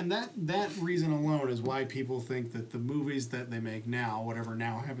good. That reason alone is why people think that the movies that they make now, whatever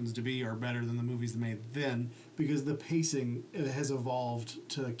now happens to be, are better than the movies they made then, because the pacing has evolved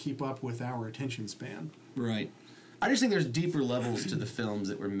to keep up with our attention span. Right. I just think there's deeper levels to the films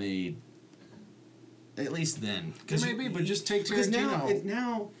that were made, at least then. There may be, but just take Because Tarantino.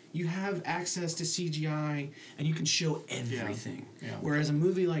 now you have access to CGI and you can show everything. Yeah. Whereas a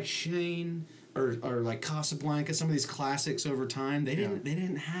movie like Shane or like Casablanca, some of these classics over time, they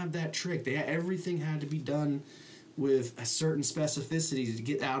didn't have that trick. Everything had to be done with a certain specificity to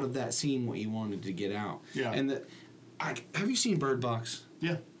get out of that scene what you wanted to get out. Yeah. And have you seen Bird Box?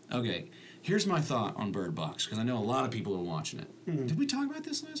 Yeah. Okay. Here's my thought on Bird Box, because I know a lot of people are watching it. Mm-hmm. Did we talk about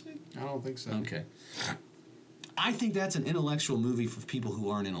this last week? I don't think so. Okay. I think that's an intellectual movie for people who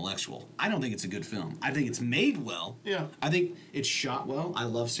aren't intellectual. I don't think it's a good film. I think it's made well. Yeah. I think it's shot well. I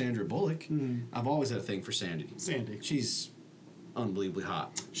love Sandra Bullock. I've always had a thing for Sandy. She's unbelievably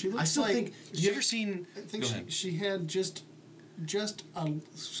hot. She looks I still like- think. You ever seen? I think Go ahead. she had just a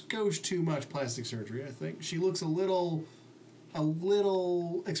skosh too much plastic surgery. I think she looks a little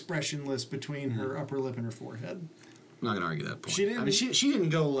expressionless between her upper lip and her forehead. I'm not gonna argue that point. She didn't- I mean, she didn't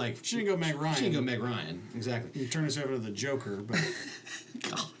go like. She didn't go Meg Ryan. She didn't go Meg Ryan. Exactly. You turn herself into the Joker, but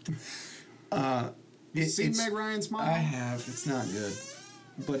God. you seen Meg Ryan's mom? I have. It's not good.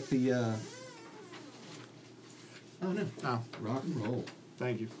 But Oh no. Oh, Rock and roll.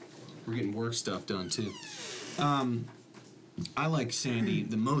 thank you. We're getting work stuff done too. I like Sandy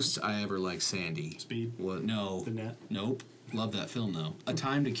the most. I ever liked Sandy. Speed? Well, no. The Net? Nope. Love that film though. A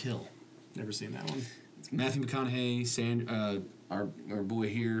Time to Kill. Never seen that one. Matthew McConaughey, our boy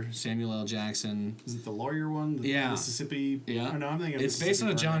here, Samuel L. Jackson. Is it the lawyer one? The Yeah. Mississippi? Yeah. Oh, no, I'm thinking of it's based on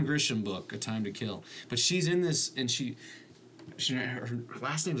a Mississippi John Burning. Grisham book, A Time to Kill. But she's in this, and her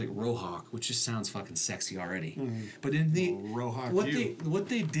last name's like Rohawk, which just sounds fucking sexy already. But in the Rohawk what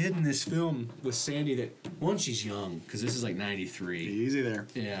they did in this film with Sandy, that one, she's young because this is like '93. Easy there.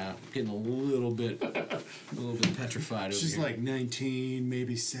 Yeah, getting a little bit petrified. She's over here. like 19,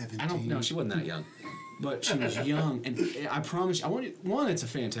 maybe 17. I don't know. She wasn't that young, but she was young, and I promise. One, it's a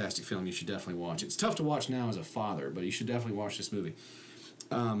fantastic film. You should definitely watch it. It's tough to watch now as a father, but you should definitely watch this movie.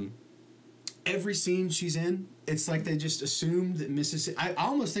 Every scene she's in, it's like they just assumed that Mississippi. I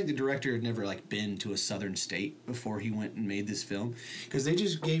almost think the director had never like been to a southern state before he went and made this film, because they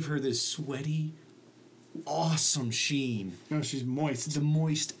just gave her this sweaty, awesome sheen. No, she's moist.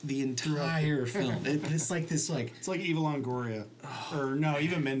 The entire film. It's like this like. It's like Eva Longoria. Or no,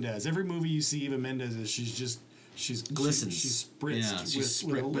 Eva Mendes. Every movie you see Eva Mendes is she's Glistens. She's spritzed Yeah, with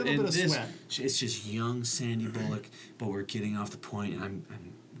a but little in bit of this, sweat. It's just young Sandy Bullock, but we're getting off the point, and I'm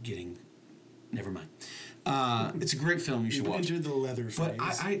getting. Never mind. It's a great film. You should watch. Entered the leather phase. But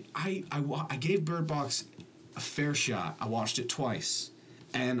I gave Bird Box a fair shot. I watched it twice,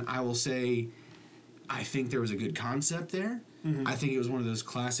 and I will say, I think there was a good concept there. Mm-hmm. I think it was one of those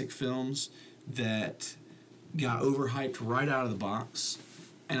classic films that got overhyped right out of the box.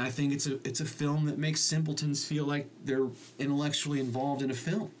 And I think it's a film that makes simpletons feel like they're intellectually involved in a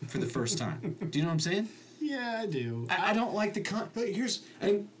film for the first time. Do you know what I'm saying? Yeah, I do. I don't like the but here's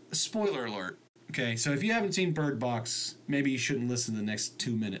and spoiler alert. Okay, so if you haven't seen Bird Box, maybe you shouldn't listen to the next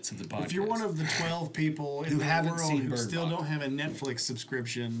 2 minutes of the podcast. If you're one of the 12 people in Who the haven't world seen who Bird still Box. don't have a Netflix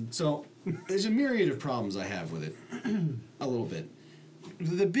subscription, So there's a myriad of problems I have with it. A little bit.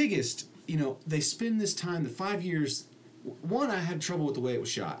 The biggest, they spend this time, the 5 years. One, I had trouble with the way it was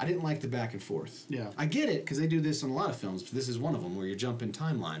shot. I didn't like the back and forth. Yeah. I get it, because they do this in a lot of films, but this is one of them where you're jumping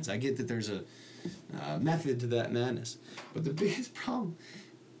timelines. I get that there's a method to that madness. But the biggest problem...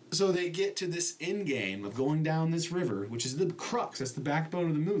 So they get to this end game of going down this river, which is the crux. That's the backbone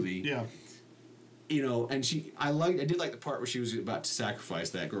of the movie. yeah. And I did like the part where she was about to sacrifice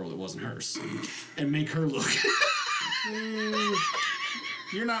that girl that wasn't hers, and make her look.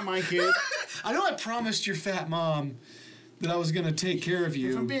 You're not my kid. I know I promised your fat mom that I was gonna take care of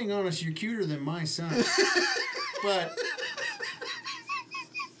you. If I'm being honest, you're cuter than my son. But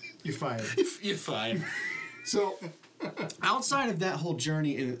you're fired. You're fine. So, outside of that whole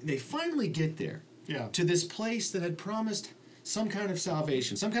journey, and they finally get there. Yeah. To this place that had promised some kind of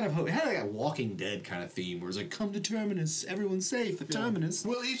salvation, some kind of hope. It had like a Walking Dead kind of theme, where it's like, "Come to Terminus, everyone's safe at Terminus.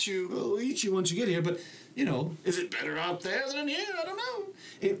 We'll eat you. We'll eat you once you get here." But is it better out there than in here? I don't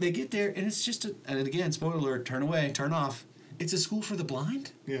know. They get there, and it's just and again, spoiler alert: turn away, turn off. It's a school for the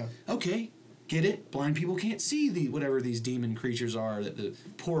blind. Yeah. Okay, get it? Blind people can't see whatever these demon creatures are that the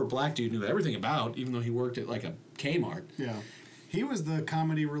poor black dude knew everything about, even though he worked at like a Kmart. Yeah. He was the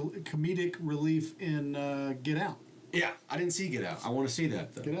comedic relief in Get Out. Yeah, I didn't see Get Out. I want to see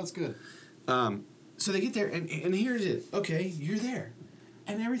that though. Get Out's good. So they get there, and here's it. Okay, you're there,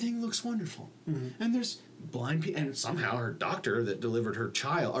 and everything looks wonderful. Mm-hmm. And there's blind people, and somehow her doctor that delivered her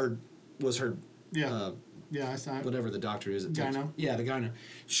child, or was her, Yeah. Yeah, I saw it. whatever the doctor is. Gyno. Yeah, the gyno.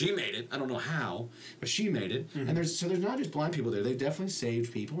 She made it. I don't know how, but she made it. Mm-hmm. And there's not just blind people there. They definitely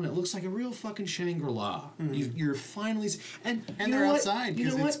saved people, and it looks like a real fucking Shangri-La. You're finally and you they're know what? outside You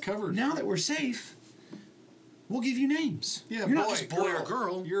know 'cause it's what? covered. Now that we're safe, we'll give you names. Yeah, you're not boy, just boy or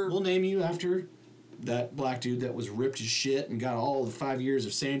girl. girl. We'll name you after that black dude that was ripped as shit and got all the 5 years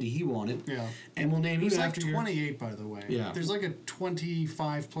of Sandy he wanted. Yeah. And we'll name He was you like after 28, by the way. Yeah. There's like a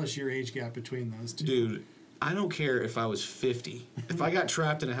 25+ year age gap between those two. Dude, I don't care if I was 50. If I got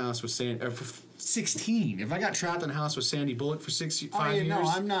trapped in a house with Sandy... 16. If I got trapped in a house with Sandy Bullock for 5 yeah, years... no,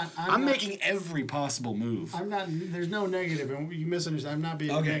 I'm not- I'm not- making every possible move. I'm not. There's no negative, and you misunderstand. I'm not being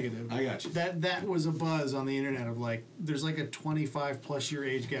Okay, negative. I got you. That was a buzz on the internet of like, there's like a 25+ year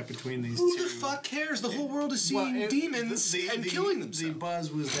age gap between these Who two. the fuck cares? The whole world is seeing Well, demons and killing The themselves.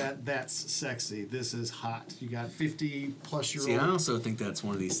 buzz was that's sexy. This is hot. You got 50+ year See, I old. also think that's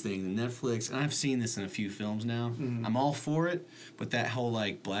one of these things. Netflix, and I've seen this in a few films now. Mm-hmm. I'm all for it, but that whole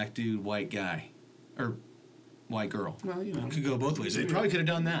like black dude, white guy, or white girl. Well, you know. It could go both ways. They probably could have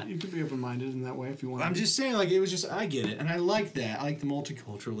done that. You could be open-minded in that way if you want. I'm just saying, like, it was just, I get it. And I like that. I like the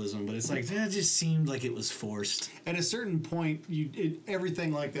multiculturalism, but it's like, that just seemed like it was forced. At a certain point,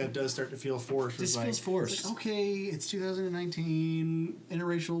 everything like that does start to feel forced. Just feels forced. It's like, okay, it's 2019.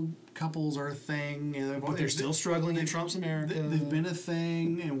 Interracial couples are a thing. But they're still struggling in Trump's America. They've been a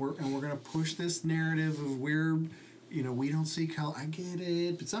thing, and we're going to push this narrative of where, we don't see color. I get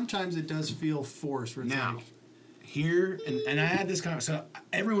it, but sometimes it does feel forced. Where it's Now, like, here, and I had this so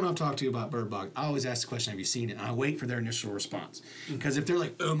everyone I've talked to about Bird Box, I always ask the question, have you seen it? And I wait for their initial response. Because if they're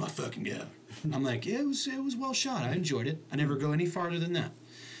like, oh my fucking God, I'm like, yeah, it was well shot. I enjoyed it. I never go any farther than that.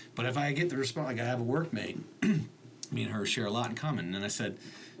 But if I get the response, like I have a workmate, me and her share a lot in common, and then I said,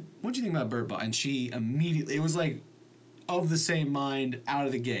 what'd you think about Bird Box? And she immediately, it was like of the same mind out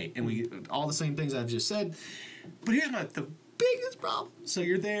of the gate. And we, all the same things I've just said. But here's the biggest problem. So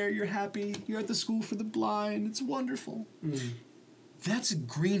you're there, you're happy, you're at the school for the blind, it's wonderful. That's a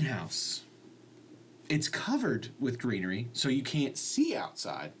greenhouse. It's covered with greenery, so you can't see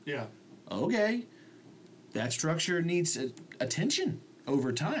outside. yeah. Okay. That structure needs attention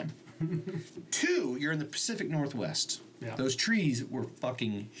over time. 2, you're in the Pacific Northwest. Yeah. Those trees were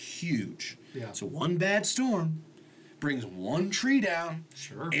fucking huge. Yeah. So one bad storm brings one tree down.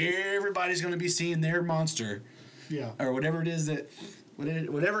 Sure. Everybody's going to be seeing their monster. Yeah. Or whatever it is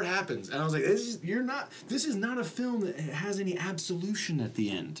whatever happens. And I was like, this is not a film that has any absolution at the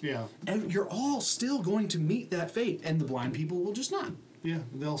end. Yeah. And you're all still going to meet that fate, and the blind people will just not. Yeah.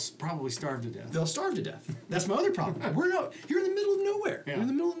 They'll probably starve to death. They'll starve to death. That's my other problem. You're in the middle of nowhere. Yeah. You're in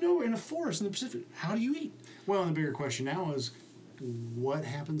the middle of nowhere in a forest in the Pacific. How do you eat? Well, and the bigger question now is, what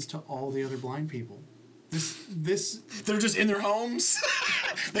happens to all the other blind people? This They're just in their homes.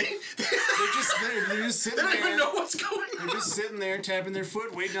 they're just sitting They don't there. even know what's going on. They're just sitting there tapping their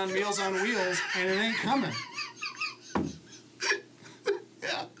foot, waiting on Meals on Wheels, and it ain't coming.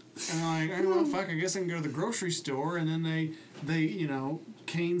 Yeah. And I'm like, oh, well, fuck, I guess I can go to the grocery store, and then they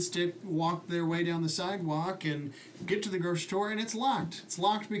cane stick walk their way down the sidewalk and get to the grocery store, and it's locked. It's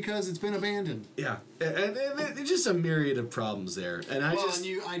locked because it's been abandoned. Yeah. And it's just a myriad of problems there. And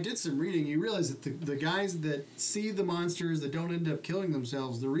I did some reading. You realize that the guys that see the monsters that don't end up killing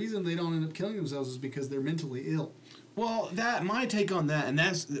themselves, the reason they don't end up killing themselves is because they're mentally ill. Well, my take on that, and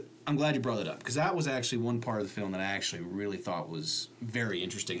I'm glad you brought it up, because that was actually one part of the film that I actually really thought was very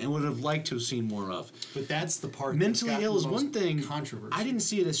interesting and would have liked to have seen more of. But that's the part. Mentally ill is one thing. Controversy. I didn't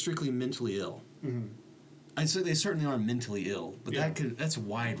see it as strictly mentally ill. Mm-hmm. I'd say they certainly are mentally ill, but Yeah. that's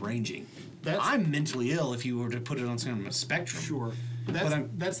wide ranging. That's- I'm mentally ill if you were to put it on some kind of a spectrum. Sure.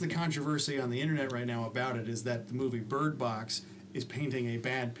 That's the controversy on the internet right now about it, is that the movie Bird Box is painting a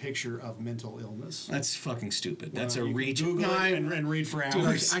bad picture of mental illness. That's fucking stupid. That's a You can reach. Google No, it and read for Dude,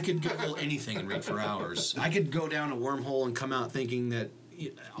 hours. I could Google anything and read for hours. I could go down a wormhole and come out thinking that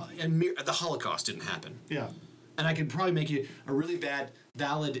the Holocaust didn't happen. Yeah. And I could probably make you a really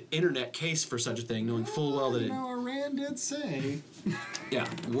valid internet case for such a thing, knowing full well that it... Iran did say. Yeah,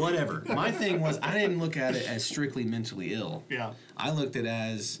 whatever. My thing was, I didn't look at it as strictly mentally ill. Yeah. I looked at it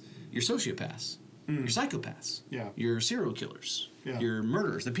as you're sociopaths. You're psychopaths. Yeah. You're serial killers. Yeah. You're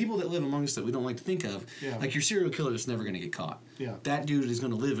murderers. The people that live amongst that we don't like to think of, Yeah. like your serial killer is never going to get caught. Yeah. That dude is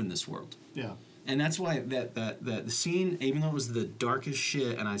going to live in this world. Yeah. And that's why the scene, even though it was the darkest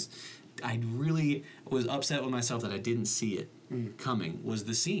shit, and I really was upset with myself that I didn't see it coming, was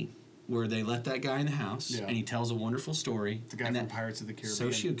the scene where they let that guy in the house, Yeah. and he tells a wonderful story. The guy and from that Pirates of the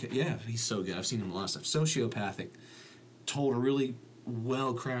Caribbean. Yeah, he's so good. I've seen him in a lot of stuff. Sociopathic. Told a really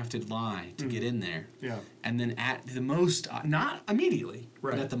well-crafted lie to get in there. Yeah. And then at the most, not immediately,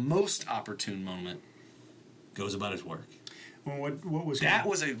 Right. but at the most opportune moment, goes about his work. Well, what was That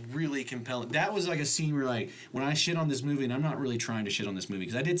was a really compelling. That was like a scene where, like, when I shit on this movie, and I'm not really trying to shit on this movie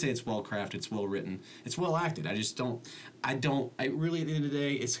because I did say it's well crafted, it's well written, it's well acted. I just don't. I really, at the end of the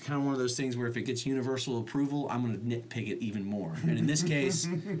day, it's kind of one of those things where if it gets universal approval, I'm gonna nitpick it even more. And in this case,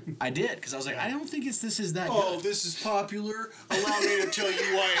 I did, because I was like, I don't think this is that. Oh, good. this is popular. Allow me to tell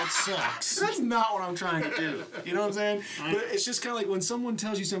you why it sucks. That's not what I'm trying to do. You know what I'm saying? But it's just kind of like when someone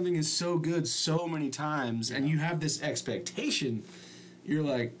tells you something is so good so many times, and you have this expectation, you're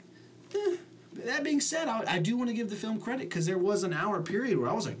like, That being said, I do want to give the film credit, because there was an hour period where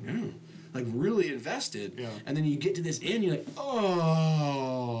I was like, like really invested. Yeah. And then you get to this end, you're like,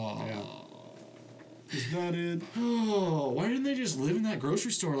 oh. Yeah. Is that it? Oh, why didn't they just live in that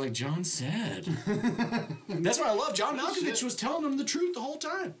grocery store like John said? That's what I love. John Malkovich was telling them the truth the whole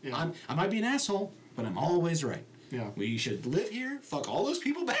time. Yeah. I might be an asshole, but I'm always right. Yeah. We should live here, fuck all those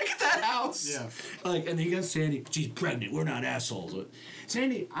people back at that house. Yeah. Like, and he goes, Sandy, she's pregnant, we're not assholes.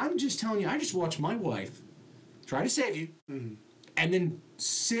 Sandy, I'm just telling you, I just watched my wife try to save you, and then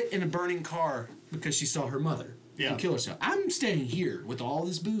sit in a burning car because she saw her mother and kill herself. I'm staying here with all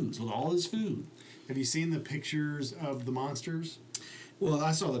this booze, with all this food. Have you seen the pictures of the monsters? Well,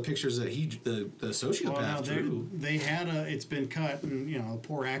 I saw the pictures that the sociopath drew. They had it's been cut, and the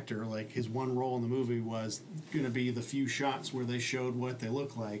poor actor, like his one role in the movie was going to be the few shots where they showed what they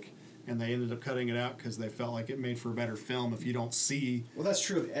look like, and they ended up cutting it out because they felt like it made for a better film if you don't see. Well, that's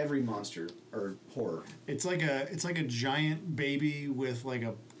true of every monster or horror. It's like a giant baby with like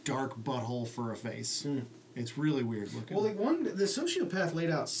a dark butthole for a face. It's really weird looking. Well, the sociopath laid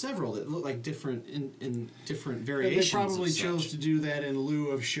out several that looked like different in different variations. They probably chose to do that in lieu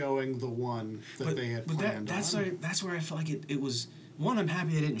of showing the one that they had planned. That's where I felt like it was. One, I'm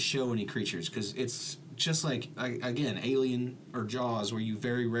happy they didn't show any creatures because it's just like again Alien or Jaws, where you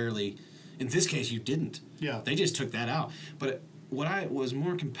very rarely. In this case, you didn't. Yeah. They just took that out. But what was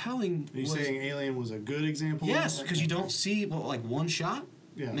more compelling. Are you saying Alien was a good example? Yes, because you don't see like one shot.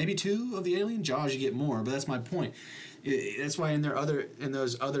 Yeah. Maybe two of the alien. Jaws, you get more, but that's my point. That's why in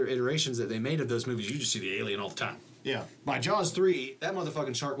those other iterations that they made of those movies, you just see the alien all the time. Yeah. By Jaws 3, that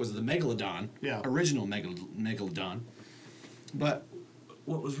motherfucking shark was the Megalodon. Yeah. Original Megalodon. But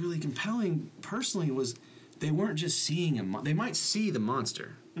what was really compelling, personally, was they weren't just seeing they might see the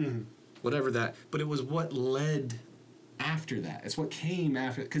monster. Mm-hmm. Whatever that, but it was what led after that. It's what came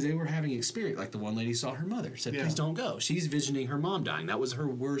after, because they were having experience. Like the one lady saw her mother, said, please don't go. She's visioning her mom dying. That was her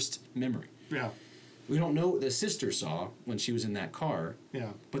worst memory. Yeah. We don't know what the sister saw when she was in that car. Yeah.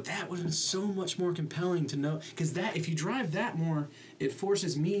 But that would have been so much more compelling to know. Because that, if you drive that more, it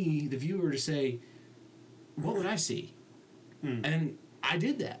forces me, the viewer, to say, what would I see? And I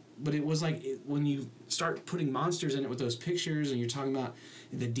did that. But it was like, when you start putting monsters in it with those pictures and you're talking about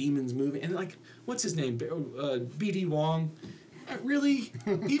the demons moving, and like, what's his name? B.D. Wong. Really?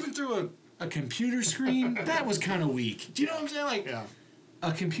 Even through a computer screen? That was kind of weak. Do you know what I'm saying? Like,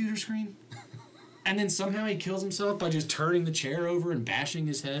 a computer screen? And then somehow he kills himself by just turning the chair over and bashing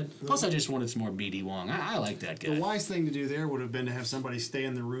his head. Plus, I just wanted some more B.D. Wong. I like that guy. The wise thing to do there would have been to have somebody stay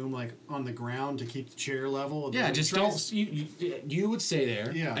in the room, like on the ground, to keep the chair level. Yeah, just don't. You would stay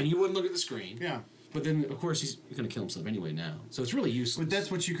there. Yeah. And you wouldn't look at the screen. Yeah. But then, of course, he's going to kill himself anyway now. So it's really useless. But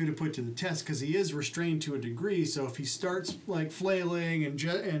that's what you could have put to the test, because he is restrained to a degree. So if he starts like flailing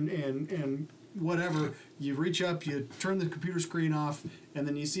and whatever, you reach up, you turn the computer screen off, and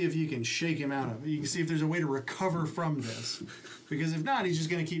then you see if you can shake him out of it. You can see if there's a way to recover from this. Because if not, he's just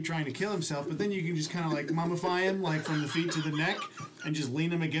going to keep trying to kill himself. But then you can just kind of like mummify him, like from the feet to the neck, and just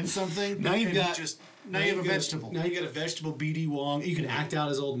lean him against something. Now you've got now you have a vegetable. Now you got a vegetable B.D. Wong. You can act out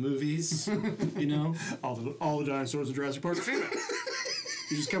his old movies. You know, all the dinosaurs in Jurassic Park.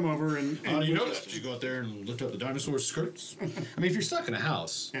 You just come over and how do you know that? You go out there and lift up the dinosaurs' skirts. I mean, if you're stuck in a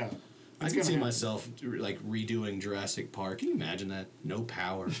house, yeah. I can see myself like redoing Jurassic Park. Can you imagine that? No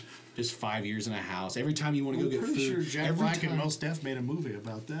power, just 5 years in a house. Every time you want to go get food. I'm pretty sure Jack Black and Mos Def made a movie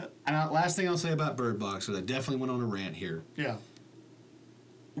about that. And last thing I'll say about Bird Box, because I definitely went on a rant here. Yeah.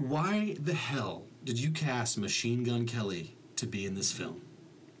 Why the hell did you cast Machine Gun Kelly to be in this film?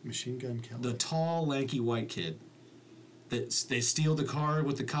 Machine Gun Kelly. The tall, lanky white kid. That they steal the car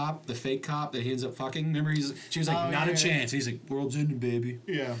with the cop, the fake cop that he ends up fucking. Remember, she was like, not a chance. And he's like, world's ending, baby.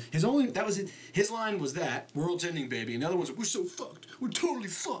 Yeah. His line was that, world's ending, baby. And the other one's like, we're so fucked. We're totally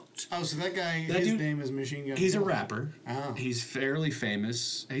fucked. Oh, so that guy, his name is Machine Gun He's Kelly. a rapper. Oh. He's fairly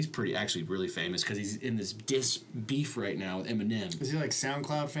famous. He's actually really famous because he's in this beef right now with Eminem. Is he like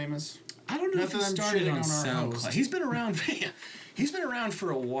SoundCloud famous? I don't know if he started on SoundCloud. Host. He's been around. He's been around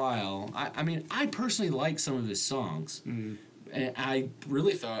for a while. I mean, I personally like some of his songs. Mm. And I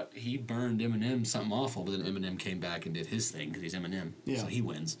really thought he burned Eminem something awful, but then Eminem came back and did his thing because he's Eminem, so he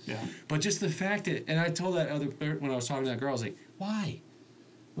wins. Yeah. But just the fact that, and I told when I was talking to that girl, I was like, why?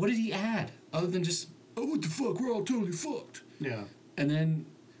 What did he add other than just, oh, what the fuck? We're all totally fucked. Yeah. And then,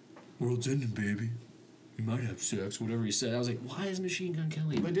 world's ending, baby. You might have sex, whatever he said. I was like, why is Machine Gun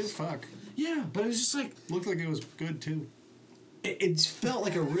Kelly? They did fuck. Yeah, but it was just like, looked like it was good too. It felt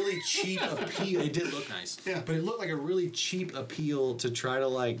like a really cheap appeal. It did look nice. Yeah. But it looked like a really cheap appeal to try to,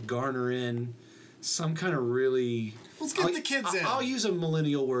 like, garner in some kind of really... Let's get the kids in. I'll use a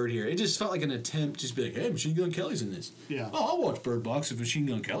millennial word here. It just felt like an attempt to just be like, hey, Machine Gun Kelly's in this. Yeah. Oh, I'll watch Bird Box if Machine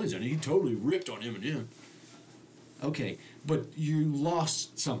Gun Kelly's in it. He totally ripped on Eminem. Okay, but you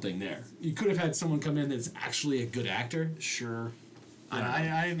lost something there. You could have had someone come in that's actually a good actor. Sure.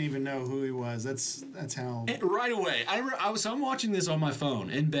 I didn't even know who he was. That's how. Right away, I'm watching this on my phone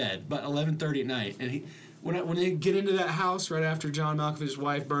in bed, about 11:30 at night, and when they get into that house right after John Malkovich's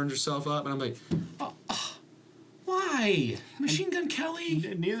wife burns herself up, and I'm like, why? Why? Machine Gun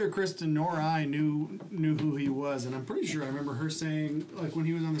Kelly? Neither Kristen nor I knew who he was, and I'm pretty sure I remember her saying, like, when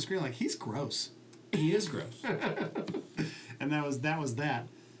he was on the screen, like, he's gross. He is gross. And that was that.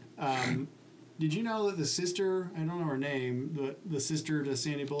 Did you know that the sister, I don't know her name, the sister to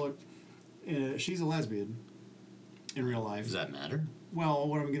Sandy Bullock, she's a lesbian in real life. Does that matter? Well,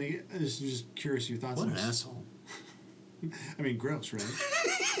 what I'm going to get is just curious your thoughts What on an this. asshole. I mean, gross, right?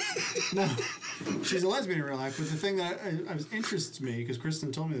 No, she's a lesbian in real life, but the thing that interests me, because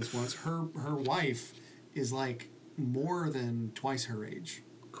Kristen told me this once, her wife is like more than twice her age.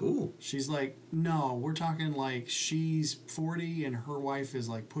 Cool. She's like, no, we're talking like she's 40 and her wife is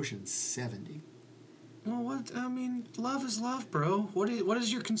like pushing 70. Well, what? I mean, love is love, bro. What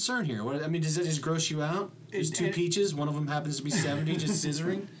is your concern here? What, I mean, does that just gross you out? There's two peaches. One of them happens to be 70, just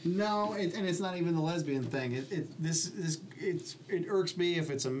scissoring. No, and it's not even the lesbian thing. It irks me if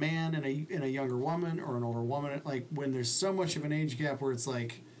it's a man and a younger woman or an older woman. Like when there's so much of an age gap where it's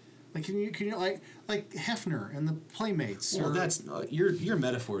like can you like Hefner and the Playmates. Well, that's your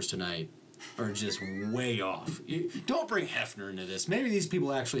metaphors tonight are just way off. Don't bring Hefner into this. Maybe these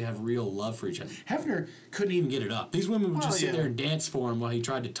people actually have real love for each other. Hefner couldn't even get it up. These women would just sit there and dance for him while he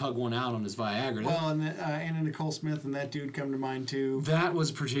tried to tug one out on his Viagra. Well, and Anna Nicole Smith and that dude come to mind too. That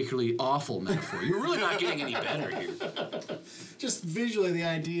was a particularly awful metaphor. You're really not getting any better here. Just visually, the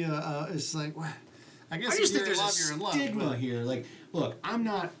idea is like, well, I guess I just if think you're in there's love, a you're in love. stigma but- here. Like, look, I'm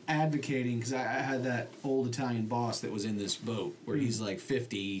not advocating because I had that old Italian boss that was in this boat where he's like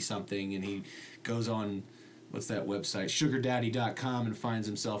 50 something and he goes on, what's that website, sugardaddy.com, and finds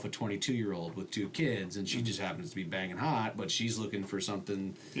himself a 22-year-old with 2 kids, and she just happens to be banging hot, but she's looking for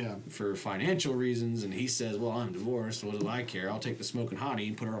something for financial reasons, and he says, well, I'm divorced, what do I care? I'll take the smoking hottie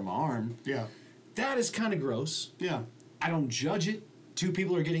and put her on my arm. Yeah. That is kind of gross. Yeah. I don't judge it. 2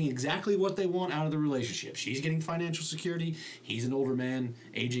 people are getting exactly what they want out of the relationship. She's getting financial security. He's an older man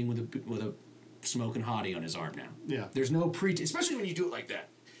aging with a smoking hottie on his arm now. Yeah. There's no especially when you do it like that.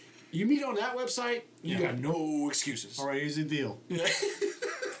 You meet on that website, you got no excuses. All right, here's the deal.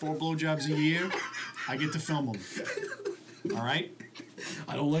 4 blowjobs a year, I get to film them. All right?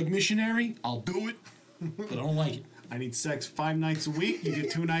 I don't like missionary. I'll do it, but I don't like it. I need sex 5 nights a week. You get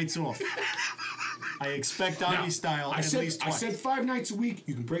 2 nights off. I expect doggy style at least twice. I said 5 nights a week.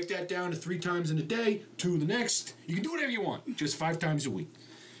 You can break that down to 3 times in a day, 2 the next. You can do whatever you want. Just 5 times a week.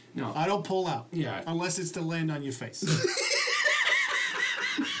 No, I don't pull out. Yeah. Unless it's to land on your face.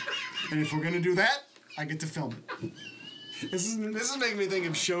 And if we're gonna do that, I get to film it. This is making me think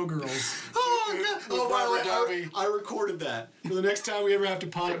of Showgirls. Oh, no. Barbara By the way, Darby. I recorded that for the next time we ever have to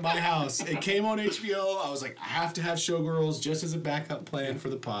pod at my house. It came on HBO. I was like, I have to have Showgirls just as a backup plan for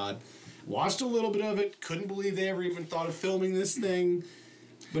the pod. Watched a little bit of it. Couldn't believe they ever even thought of filming this thing.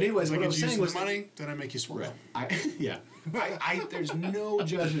 But anyways, what I was saying was money. Then I make you swallow. There's no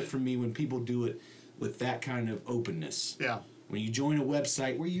judgment from me when people do it with that kind of openness. Yeah. When you join a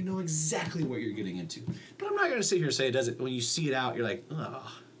website where you know exactly what you're getting into. But I'm not going to sit here and say it doesn't. When you see it out, you're like, ugh.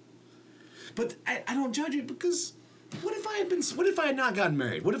 But I don't judge it because what if I had not gotten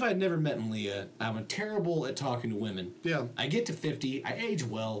married? What if I had never met Leah? I'm terrible at talking to women. Yeah. I get to 50. I age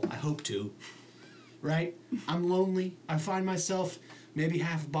well. I hope to. Right? I'm lonely. I find myself maybe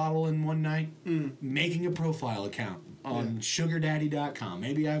half a bottle in one night making a profile account on sugardaddy.com.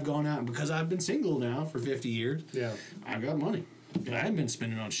 Maybe I've gone out, and because I've been single now for 50 years, I've got money. I haven't been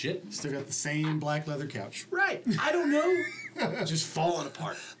spending on shit. Still got the same black leather couch. Right. I don't know. Just falling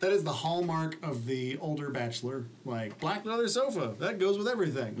apart. That is the hallmark of the older bachelor. Like, black leather sofa. That goes with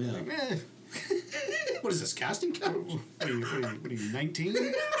everything. Yeah. Like, What is this, casting couch? What are you 19?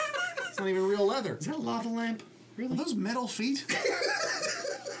 It's not even real leather. Is that a lava lamp? Are those metal feet?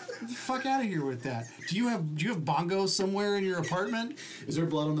 Get the fuck out of here with that. Do you have bongos somewhere in your apartment? Is there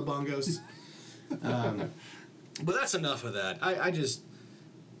blood on the bongos? But that's enough of that.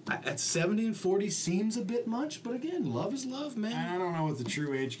 At 70 and 40 seems a bit much, but again, love is love, man. I don't know what the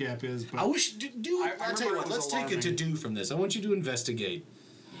true age gap is, but I wish I'll tell you what. Let's take a to-do from this. I want you to investigate.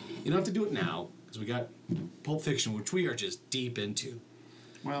 You don't have to do it now because we got Pulp Fiction, which we are just deep into.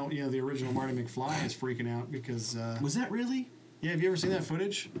 well, the original Marty McFly is freaking out because Was that really? yeah, have you ever seen that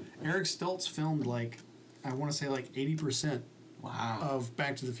footage? Eric Stoltz filmed I want to say 80% Wow. of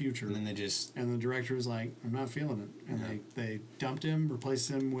Back to the Future. And then they just... And the director was like, I'm not feeling it. And they dumped him, replaced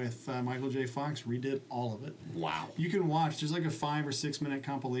him with Michael J. Fox, redid all of it. Wow. You can watch, there's like a 5 or 6 minute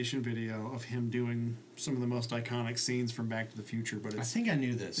compilation video of him doing some of the most iconic scenes from Back to the Future, but I it's think I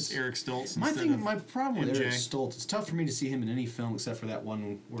knew this. it's Eric Stoltz. My instead thing, of my problem with MJ. Eric Stoltz, it's tough for me to see him in any film except for that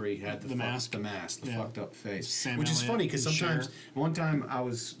one where he had the mask. the mask, the Yeah. fucked up face. Sam Which is Elliott funny because and sometimes, Cher. one time I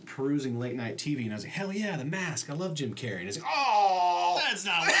was perusing late night TV and I was like, hell yeah, the mask, I love Jim Carrey. And it's like, oh! That's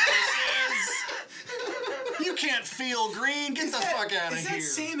not what this is! You can't feel green! Get the fuck out of Is here! that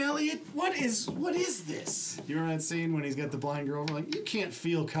Sam Elliott? What is this? You remember that scene when he's got the blind girl like, you can't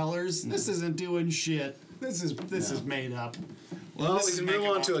feel colors. This isn't doing shit. This is made up. Well, This we is can move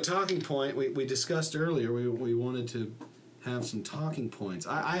making on to up. a talking point. We discussed earlier, we wanted to have some talking points.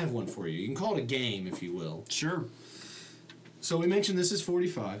 I have one for you. You can call it a game, if you will. Sure. So we mentioned this is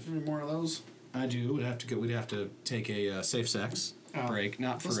 45. Any more of those? I do. We'd have to take a safe sex break.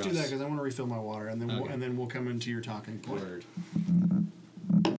 Not for Let's us. do that because I want to refill my water, and then Okay. we'll come into your talking point. Word.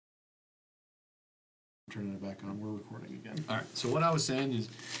 Turning it back on. We're recording again. All right. So what I was saying is,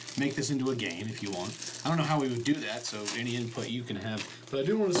 make this into a game if you want. I don't know how we would do that. So any input you can have, but I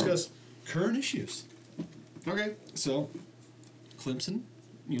do want to discuss current issues. Okay. So, Clemson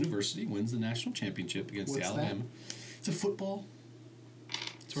University wins the national championship against What's the that? Alabama. It's a football.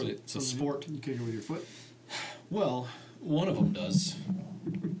 It's a sport. You kick it with your foot. Well, one of them does.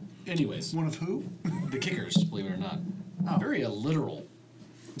 Anyways, One of who? the kickers, believe it or not. Oh. Very a literal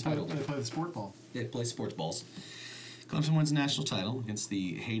title. They play the sport ball. They play sports balls. Clemson wins the national title against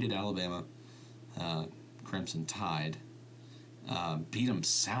the hated Alabama Crimson Tide. Beat them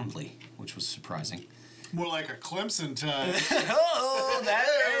soundly, which was surprising. More like a Clemson tie. Oh,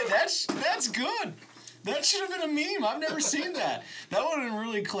 that's good. That should have been a meme. I've never seen that. That would have been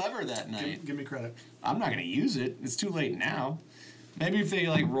really clever that night. Give me credit. I'm not going to use it. It's too late now. Maybe if they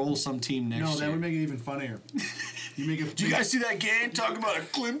roll some team next No, year. that would make it even funnier. You make a. Do you guys see that game? Talk about a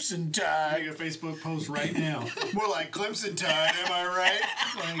Clemson tie. Make a Facebook post right now. More like Clemson Tide, am I right?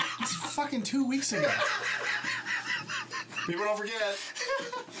 Like, it's fucking 2 weeks ago. People don't forget.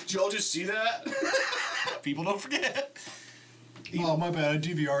 Did y'all just see that? People don't forget. Oh, my bad. I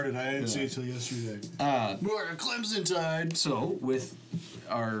DVR'd it. I didn't see it till yesterday. More like a Clemson Tide. So, with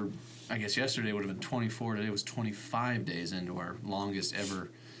our, I guess yesterday would have been 24, today was 25 days into our longest ever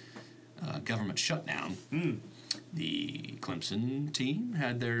government shutdown. The Clemson team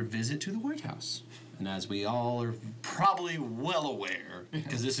had their visit to the White House. And as we all are probably well aware,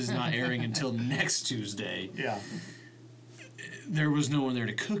 because this is not airing until next Tuesday, Yeah. there was no one there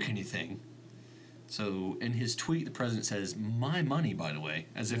to cook anything. So in his tweet, the president says, "My money, by the way,"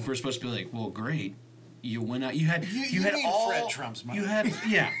 as if we're supposed to be like, "Well, great, you went out. You had You had mean all Fred Trump's money. You had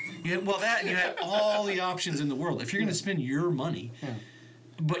You had all the options in the world. If you're going to spend your money,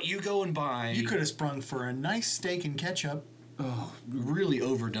 but you go and buy, You could have sprung for a nice steak and ketchup. really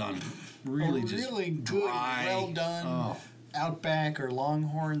overdone, really a just really good, dry. well done Outback or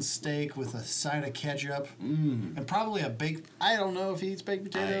Longhorn steak with a side of ketchup. And probably a baked. I don't know if he eats baked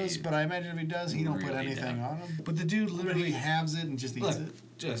potatoes, but I imagine if he does, he don't put really anything don't. on them. But the dude But literally he halves it and just eats Look,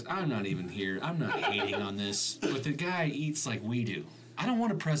 it. I'm not even here. I'm not hating on this, but the guy eats like we do. I don't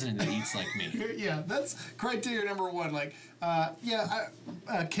want a president that eats like me. Yeah, that's criteria number one. Like,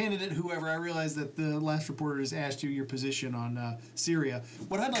 candidate, whoever, I realize that the last reporter has asked you your position on Syria.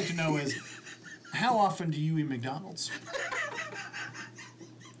 What I'd like to know is, how often do you eat McDonald's?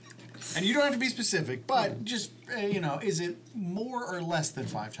 And you don't have to be specific, but just, is it more or less than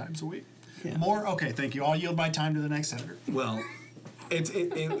 5 times a week? Yeah. More? Okay, thank you. I'll yield my time to the next senator. Well,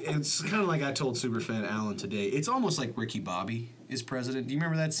 it's kind of like I told Superfan Alan today. It's almost like Ricky Bobby is president. Do you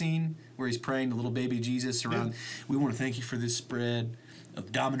remember that scene where he's praying to little baby Jesus around? Yeah. We want to thank you for this spread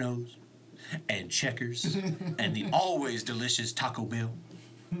of Domino's and Checkers and the always delicious Taco Bell.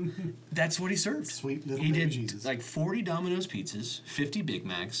 That's what he served. Sweet little he baby did Jesus. like 40 Domino's pizzas, 50 Big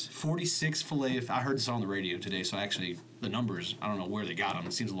Macs, 46 filet. I heard this on the radio today, so actually the numbers, I don't know where they got them.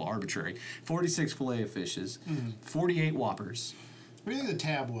 It seems a little arbitrary. 46 filet of fishes, 48 Whoppers. What do you think the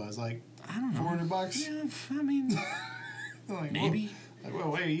tab was? Like, I don't know. $400? Yeah, I mean, Like, maybe.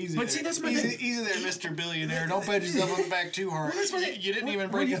 Well, wait, easy. But there. see, that's my easy, thing. easy there, Mr. Billionaire. Don't pat yourself on the back too hard. You didn't even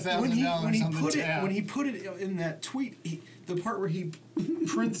break $1,000 when he on the tab. When he put it in that tweet, the part where he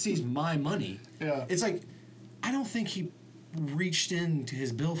parentheses my money. Yeah. It's like, I don't think he reached into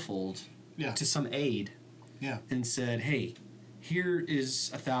his billfold to some aide and said, "Hey, here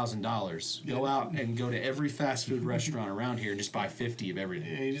is $1,000. Go out and go to every fast food restaurant around here and just buy 50 of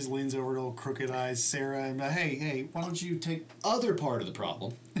everything." Yeah, he just leans over to old crooked eyes Sarah and hey, why don't you take Other part of the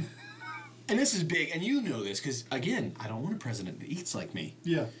problem And this is big, and you know this, because, again, I don't want a president that eats like me.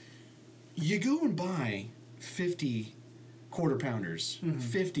 Yeah. You go and buy 50 quarter pounders,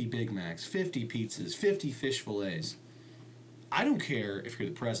 50 Big Macs, 50 pizzas, 50 fish fillets. I don't care if you're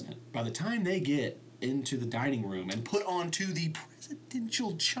the president. By the time they get into the dining room and put onto the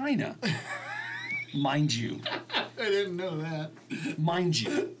presidential china, mind you, I didn't know that. mind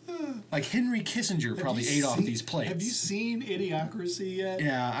you, like Henry Kissinger probably ate off these plates. Have you seen Idiocracy yet?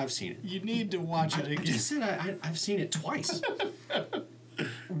 Yeah, I've seen it. You need to watch it I again. just said I've seen it twice.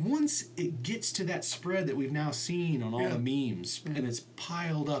 Once it gets to that spread that we've now seen on all the memes, and it's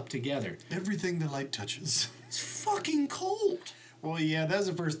piled up together, Everything the light touches. it's fucking cold. Well, yeah, that's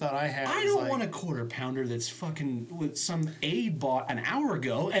the first thought I had. I was don't like, want a quarter pounder that's fucking with some aide bought an hour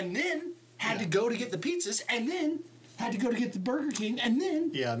ago, and then had to go to get the pizzas, and then had to go to get the Burger King, and then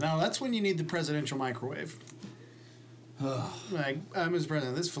Yeah, no, that's when you need the presidential microwave. Like, Mr.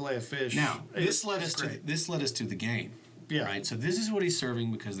 President, this fillet of fish. now it's this led us great. to the game. Yeah. Right. So this is what he's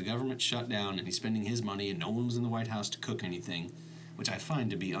serving because the government shut down and he's spending his money and no one was in the White House to cook anything, which I find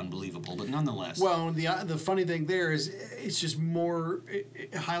to be unbelievable. But nonetheless. Well, the funny thing there is, it's just more.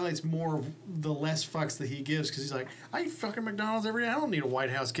 It highlights more of the less fucks that he gives because he's like, I eat fucking McDonald's every day. I don't need a White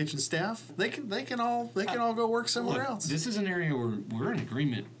House kitchen staff. They can all go work somewhere Look, else. this is an area where we're in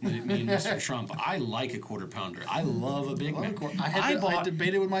agreement, me and Mr. Trump. I like a quarter pounder. I love a Big Mac. I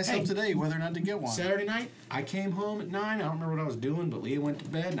debated with myself Hey, today whether or not to get one. Saturday night, I came home at 9. I don't remember what I was doing, but Leah went to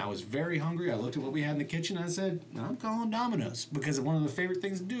bed, and I was very hungry. I looked at what we had in the kitchen, and I said, I'm calling Domino's, because one of the favorite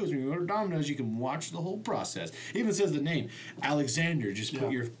things to do is when you go to Domino's, you can watch the whole process. It even says the name. Alexander, just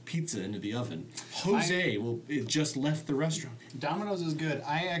put your pizza into the oven. Jose it just left the restaurant. Domino's is good.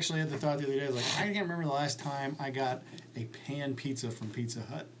 I actually had the thought the other day, like, I can't remember the last time I got a pan pizza from Pizza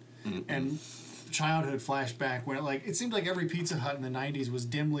Hut. And childhood flashback when it seemed like every Pizza Hut in the 90s was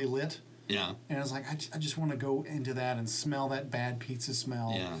dimly lit. Yeah. And I was like, I just want to go into that and smell that bad pizza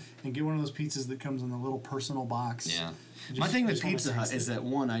smell. Yeah. And get one of those pizzas that comes in the little personal box. Yeah. Just- My thing with just wanna Pizza Hut taste is it. that,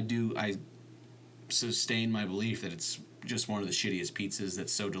 one, I sustain my belief that it's just one of the shittiest pizzas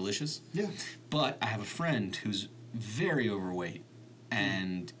that's so delicious. Yeah. But I have a friend who's very overweight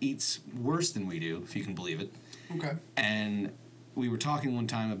and eats worse than we do, if you can believe it. Okay. And we were talking one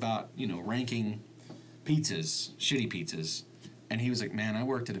time about, ranking pizzas, shitty pizzas. And he was like, man, I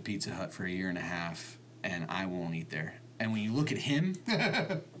worked at a Pizza Hut for 1.5 years, and I won't eat there. And when you look at him,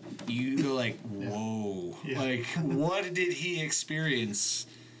 you go like, whoa. Yeah. Like, what did he experience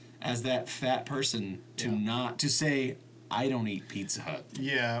as that fat person to say, I don't eat Pizza Hut?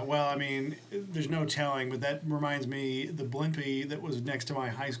 Yeah, well, I mean, there's no telling, but that reminds me, the Blimpie that was next to my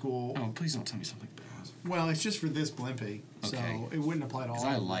high school. Oh, please don't tell me something bad. Well, it's just for this Blimpie, Okay. so it wouldn't apply to all. Because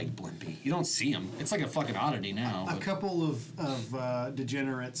I like Blimpie. You don't see them. It's like a fucking oddity now. A but- couple of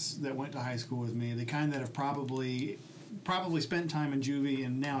degenerates that went to high school with me, the kind that have probably spent time in juvie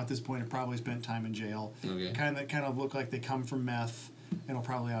and now at this point have probably spent time in jail. Okay. The kind of look like they come from meth and will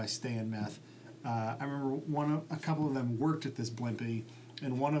probably always stay in meth. I remember a couple of them worked at this Blimpie,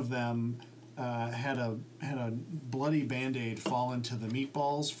 and one of them had a bloody Band-Aid fall into the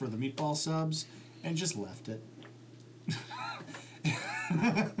meatballs for the meatball subs and just left it.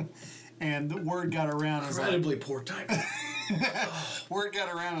 And the word got around. Incredibly poor timing. Word got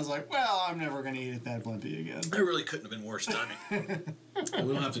around. I was like, well, I'm never going to eat at that Blimpie again. It really couldn't have been worse timing.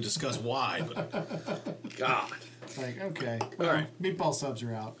 We don't have to discuss why, but God. Like, okay. Well, All right. Meatball subs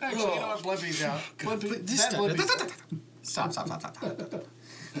are out. Actually, you know what? Blimpie's out. Blimpie, Just that stop. Blimpie's Stop.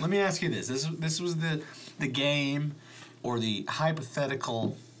 Let me ask you this. This was the game or the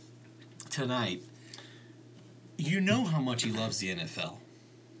hypothetical tonight. You know how much he loves the NFL.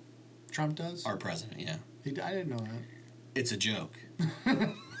 Trump does? Our president, yeah. I didn't know that. It's a joke.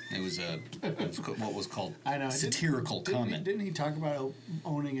 It was what was called I know. satirical comment. Didn't he talk about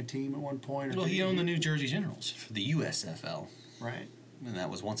owning a team at one point? Well, he owned the New Jersey Generals for the USFL. Right. And that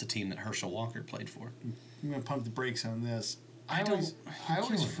was once a team that Herschel Walker played for. I'm going to pump the brakes on this. I don't-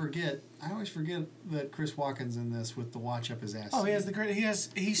 always forget that Chris Walken's in this with the watch up his ass. Oh,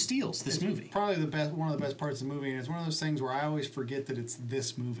 he steals this movie. Probably one of the best parts of the movie, and it's one of those things where I always forget that it's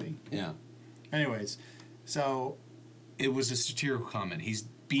this movie. Yeah. Anyways, so It was a satirical comment. He's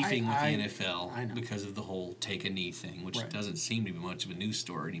beefing with I the NFL know. because of the whole take a knee thing, which Right. doesn't seem to be much of a news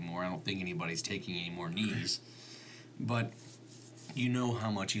story anymore. I don't think anybody's taking any more knees. But you know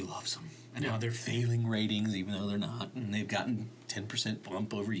how much he loves them. And how they're failing ratings, even though they're not. And they've gotten 10%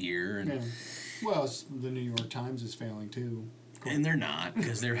 bump over year. And yeah. Well, the New York Times is failing too. And they're not,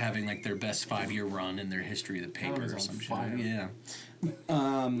 because they're having like their best 5-year run in their history of the paper or some shit. Yeah.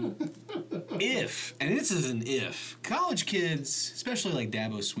 If, and this is an if, college kids, especially like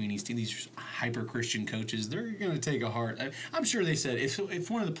Dabo Sweeney's team, these hyper Christian coaches, they're going to take a hard. I'm sure they said if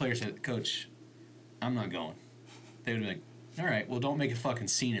one of the players said, "Coach, I'm not going," they would be like, "All right, well, don't make a fucking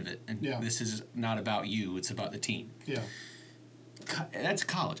scene of it. And this is not about you; it's about the team." Yeah. That's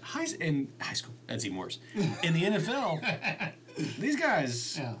college. High school. That's even worse. In the NFL, these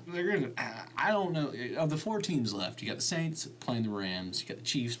guys, they're gonna. I don't know. Of the 4 teams left, you got the Saints playing the Rams. You got the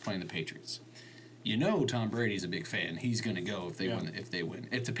Chiefs playing the Patriots. You know Tom Brady's a big fan. He's gonna go if they win. If they win,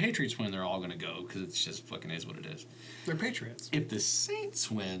 if the Patriots win, they're all gonna go because it's just fucking is what it is. They're Patriots. If the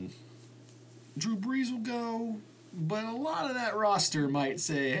Saints win, Drew Brees will go. But a lot of that roster might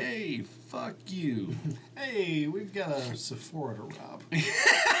say, "Hey, fuck you." Hey, we've got a Sephora to rob.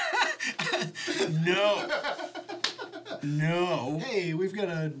 No. Hey, we've got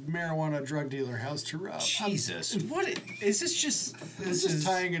a marijuana drug dealer house to rob. Jesus. What is this just... This is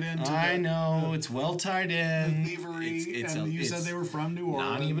tying it into... I know. It's well tied in. Thievery. You said they were from New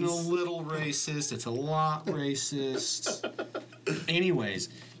Orleans. Not even a little racist. It's a lot racist. Anyways,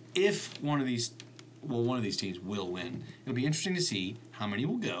 if one of these teams will win, it'll be interesting to see how many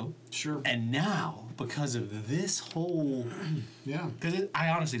will go. Sure. And now, because of this whole... Yeah. Because I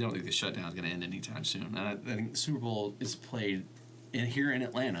honestly don't think the shutdown is going to end anytime soon. And I think the Super Bowl is played here in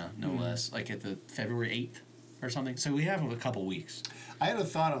Atlanta, no less, like at the February 8th or something. So we have a couple weeks. I had a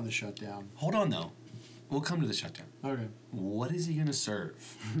thought on the shutdown. Hold on, though. We'll come to the shutdown. Okay. What is he going to serve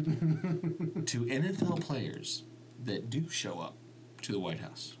to NFL players that do show up to the White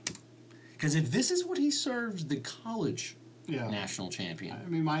House? Because if this is what he serves the college national champion... I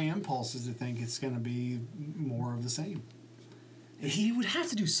mean, my impulse is to think it's going to be more of the same. He would have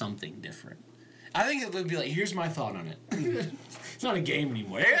to do something different. I think it would be like, here's my thought on it. It's not a game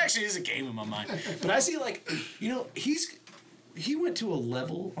anymore. It actually is a game in my mind. But I see, like, he went to a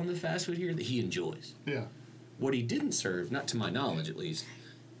level on the fast food here that he enjoys. Yeah. What he didn't serve, not to my knowledge at least,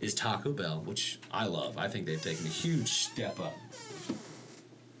 is Taco Bell, which I love. I think they've taken a huge step up.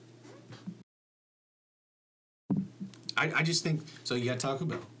 I just think, so you got Taco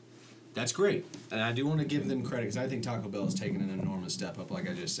Bell. That's great. And I do want to give them credit because I think Taco Bell has taken an enormous step up, like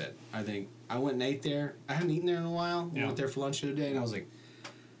I just said. I think I went and ate there. I hadn't eaten there in a while. I went there for lunch the other day, and I was like,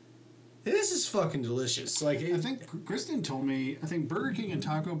 this is fucking delicious. Like, I think Kristen told me, I think Burger King and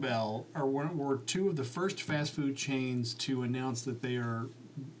Taco Bell were 2 of the first fast food chains to announce that they are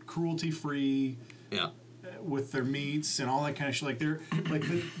cruelty-free. Yeah. With their meats and all that kind of shit. Like, they're like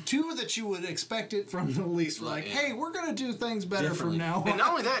the 2 that you would expect it from the least. Like, hey, we're gonna do things better from now on. And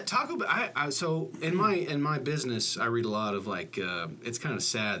not only that, Taco Bell. So in my business, I read a lot of like. It's kind of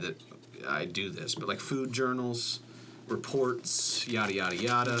sad that I do this, but like food journals, reports, yada yada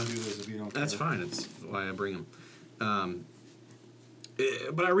yada. That's fine. That's why I bring them.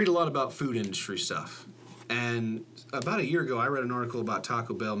 But I read a lot about food industry stuff. And about a year ago, I read an article about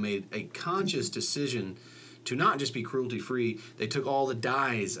Taco Bell made a conscious decision to not just be cruelty-free. They took all the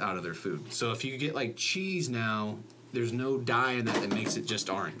dyes out of their food. So if you get like cheese now, there's no dye in that makes it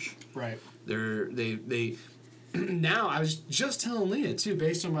just orange. Right. They now, I was just telling Leah too,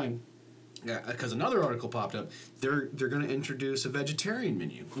 based on my... because another article popped up, they're going to introduce a vegetarian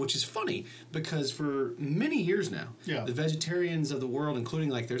menu, which is funny because for many years now, the vegetarians of the world, including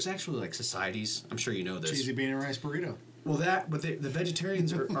like there's actually like societies. I'm sure you know this. Cheesy bean and rice burrito. Well, the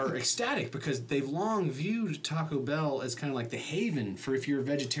vegetarians are ecstatic because they've long viewed Taco Bell as kind of like the haven for if you're a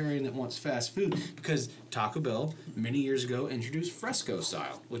vegetarian that wants fast food. Because Taco Bell many years ago introduced fresco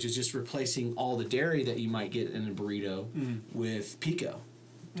style, which is just replacing all the dairy that you might get in a burrito with pico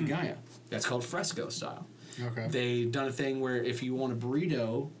de gallo. That's called fresco style. Okay. They've done a thing where if you want a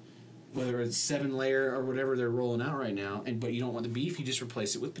burrito, whether it's 7-layer or whatever they're rolling out right now, but you don't want the beef, you just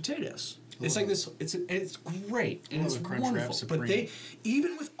replace it with potatoes. It's like this. It's great and it's wonderful. But they,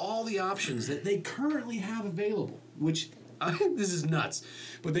 even with all the options that they currently have available, which this is nuts,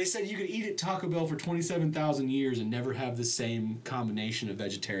 but they said you could eat at Taco Bell for 27,000 years and never have the same combination of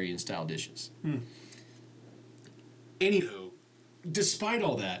vegetarian style dishes. Anywho. Despite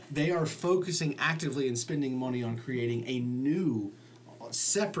all that, they are focusing actively and spending money on creating a new,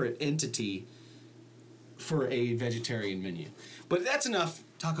 separate entity for a vegetarian menu. But that's enough.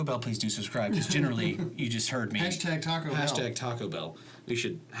 Taco Bell, please do subscribe, because generally, you just heard me. Hashtag Taco Bell. Hashtag Taco Bell. We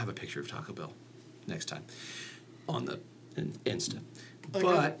should have a picture of Taco Bell next time on the Insta. Okay.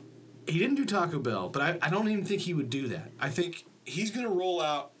 But he didn't do Taco Bell, but I don't even think he would do that. I think he's going to roll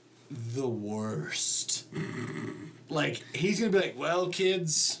out the worst. Like, he's going to be like, well,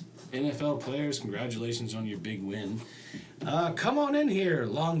 kids, NFL players, congratulations on your big win. Come on in here,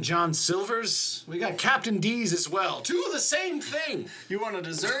 Long John Silvers. We got Captain D's as well. Two of the same thing. You want a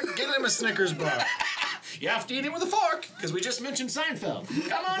dessert? Get him a Snickers bar. You have to eat it with a fork, because we just mentioned Seinfeld.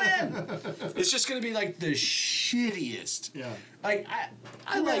 Come on in. It's just going to be like the shittiest. Yeah. Like, I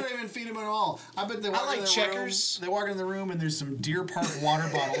I like... don't even feed him at all. I bet they walk like in the checkers. Room, they walk in the room and there's some Deer Park water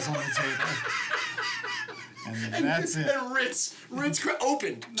bottles on the table. And that's it. And Ritz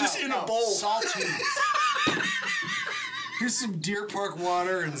opened, just in a bowl. Saltines. Here's some Deer Park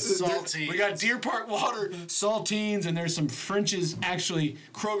water and saltines. We got Deer Park water, saltines, and there's some French's, actually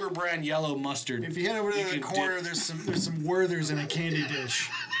Kroger brand yellow mustard. If you head over to the corner, there's some Werther's in a candy dish.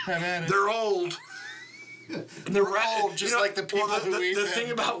 Have at it. They're old. They're old, just like the people who eat The them.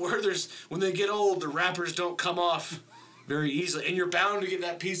 thing about Werther's, when they get old, the wrappers don't come off very easily, and you're bound to get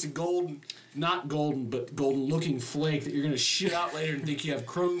that piece of golden, not golden, but golden-looking flake that you're going to shit out later and think you have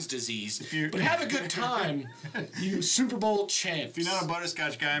Crohn's disease. But have a good time, you Super Bowl champs. If you're not a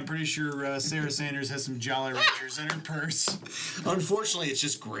butterscotch guy, I'm pretty sure Sarah Sanders has some Jolly Ranchers in her purse. Unfortunately, it's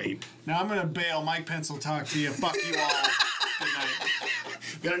just grape. Now I'm going to bail. Mike Pence will talk to you. Fuck you all. Good night.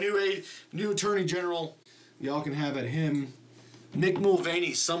 We got a new attorney general. Y'all can have at him. Mick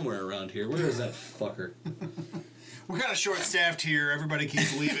Mulvaney somewhere around here. Where is that fucker? We're kind of short-staffed here. Everybody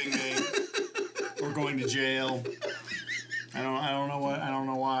keeps leaving me. We're going to jail. I don't know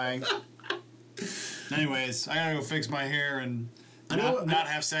why. Anyways, I gotta go fix my hair and not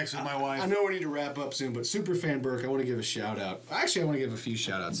have sex with my wife. I know we need to wrap up soon, but Superfan Burke, I want to give a shout out. Actually, I want to give a few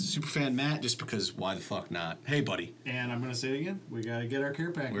shout outs. Superfan Matt, just because why the fuck not? Hey, buddy. And I'm gonna say it again. We gotta get our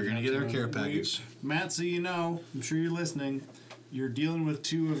care package. We're gonna get our care package. Matt, so you know, I'm sure you're listening. You're dealing with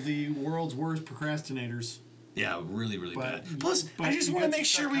two of the world's worst procrastinators. Yeah, really, really But- bad. Plus, but I just you want to got make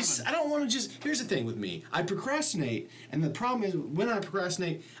some sure stuff I don't want to just... Here's the thing with me. I procrastinate, and the problem is, when I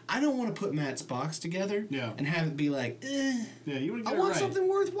procrastinate, I don't want to put Matt's box together Yeah. and have it be like, Yeah, you want to I get want it right. something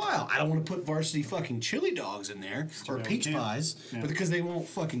worthwhile. I don't want to put varsity fucking chili dogs in there or bad we peach can't. pies, Yeah. but because they won't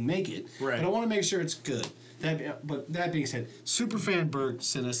fucking make it. Right. But I want to make sure it's good. But that being said, Superfan Berg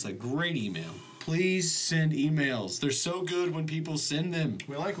sent us a great email. Please send emails. They're so good when people send them.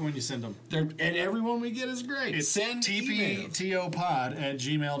 We like it when you send them. And everyone we get is great. It's send emails.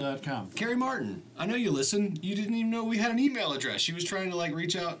 tptopod@gmail.com. Carrie Martin, I know you listen. You didn't even know we had an email address. She was trying to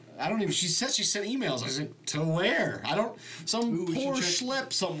reach out. She said she sent emails. I said, to where? Some we poor should check.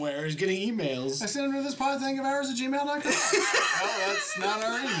 schlep somewhere is getting emails. I sent them to this pod thing of ours at gmail.com. Well, that's not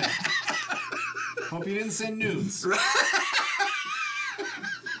our email. Hope you didn't send nudes.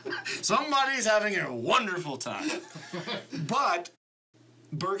 Somebody's having a wonderful time. But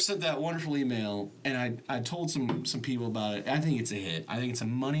Burke sent that wonderful email, and I told some people about it. I think it's a hit. I think it's a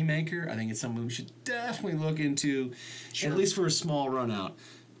moneymaker. I think it's something we should definitely look into, at least for a small run out.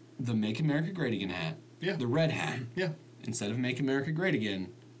 The Make America Great Again hat. Yeah. The red hat. Yeah. Instead of Make America Great Again,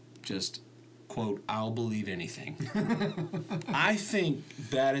 just, quote, I'll believe anything. I think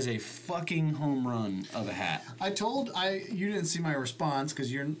that is a fucking home run of a hat. You didn't see my response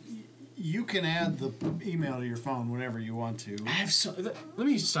because you can add the email to your phone whenever you want to. Let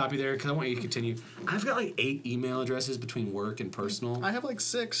me stop you there because I want you to continue. I've got 8 email addresses between work and personal. I have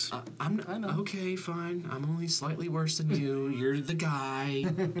 6. I know. Okay, fine. I'm only slightly worse than you. You're the guy.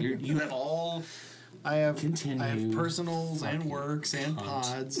 You have all. I have Continue. personals and works and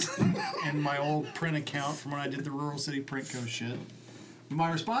pods and my old print account from when I did the Rural City Print Co. shit.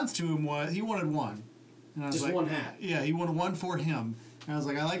 My response to him was he wanted one. And I was Just like, one hat. Yeah, he wanted one for him. And I was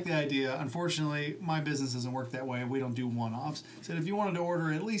like, I like the idea. Unfortunately, my business doesn't work that way. We don't do one-offs. I said if you wanted to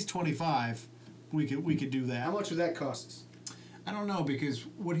order at least 25, we could do that. How much would that cost us? I don't know, because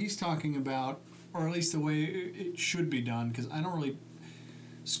what he's talking about, or at least the way it should be done, because I don't really...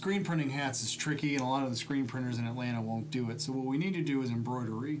 Screen printing hats is tricky, and a lot of the screen printers in Atlanta won't do it. So what we need to do is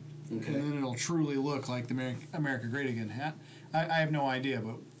embroidery, Okay. and then it'll truly look like the America Great Again hat. I have no idea,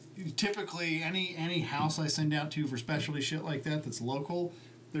 but typically any house I send out to for specialty shit like that's local,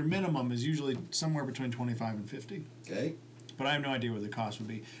 their minimum is usually somewhere between $25 and $50. Okay. But I have no idea what the cost would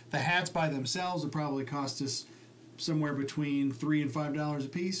be. The hats by themselves would probably cost us somewhere between $3 and $5 a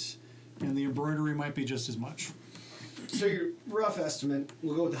piece, and the embroidery might be just as much. So your rough estimate,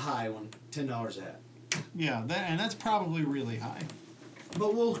 we'll go with the high one, $10 a hat. Yeah, that's probably really high.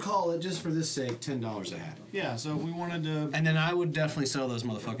 But we'll call it, just for this sake, $10 a hat. Yeah, so if we wanted to... And then I would definitely sell those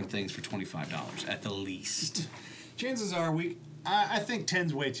motherfucking things for $25 at the least. Chances are I think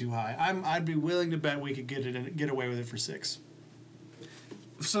 10's way too high. I'd be willing to bet we could get away with it for 6.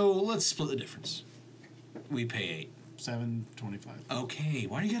 So let's split the difference. We pay 8. $7.25. Okay,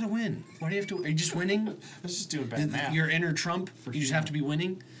 why do you gotta win? Why do you have to? Are you just winning? Let's just do it bad math. Your inner Trump. You just have to be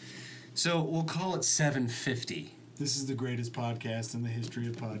winning. So we'll call it $7.50. This is the greatest podcast in the history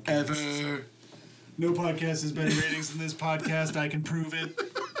of podcasts. Ever. No podcast has better ratings than this podcast. I can prove it.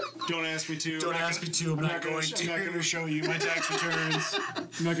 Don't ask me to. Don't ask me to. I'm not going to. I'm not going to show you my tax returns.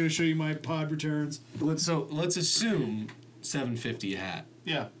 I'm not going to show you my pod returns. Let's assume $7.50 a hat.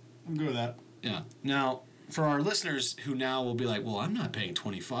 Yeah, I'm good with that. Yeah. Now, for our listeners who now will be like, well, I'm not paying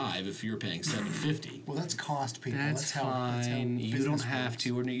 $25 if you're paying $7.50. Well, that's cost, people. That's how fine. You don't business have works.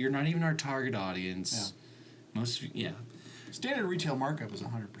 to. You're not even our target audience. Most of yeah. Standard retail markup is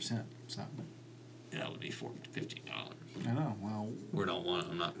 100%. So That would be $50. I know. Well, We don't want.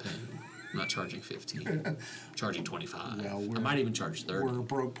 I'm not paying. I'm not charging 15. Charging 25. Well, I might even charge 30. we're a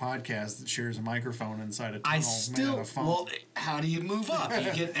broke podcast that shares a microphone inside a tunnel I made still. out of foam. Well, how do you move up?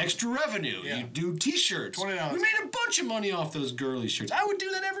 You get extra revenue. Yeah. You do T-shirts. $20. We made a bunch of money off those girly shirts. I would do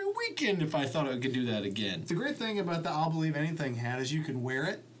that every weekend if I thought I could do that again. The great thing about the I'll Believe Anything hat is you can wear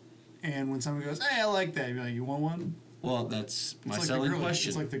it, and when somebody goes, "Hey, I like that," you're like, "You want one?" Well, that's my like the selling girly- question.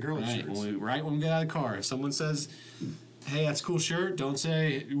 it's like the girly right, shirts. Right when we get out of the car, if someone says, "Hey, that's a cool shirt," don't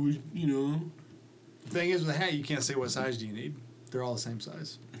say, you know. Thing is, with a hat, you can't say what size do you need. They're all the same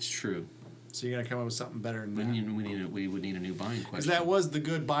size, That's true. so you got to come up with something better than We that. would need a new buying Because question. that was the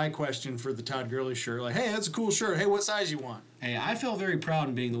good buy question for the Todd Gurley shirt. Like, hey, that's a cool shirt. Hey, what size you want? Hey, I felt very proud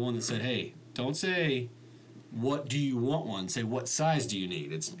in being the one that said, "Hey, don't say what do you want one. Say what size do you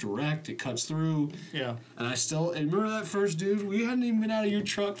need." It's direct. It cuts through. Yeah. And remember that first dude? We hadn't even been out of your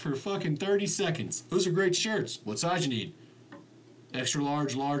truck for fucking 30 seconds. Those are great shirts. What size you need? Extra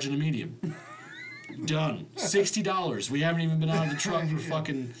large, large, and a medium. Done. $60. We haven't even been out of the truck for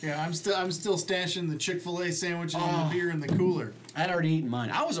fucking. Yeah, I'm still stashing the Chick-fil-A sandwiches and the beer in the cooler. I'd already eaten mine.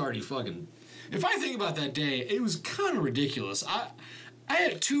 I was already fucking. If I think about that day, it was kind of ridiculous. I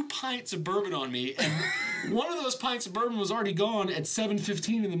had 2 pints of bourbon on me, and one of those pints of bourbon was already gone at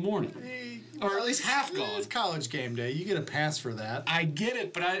 7:15 in the morning, or at least half gone. It's college game day. You get a pass for that. I get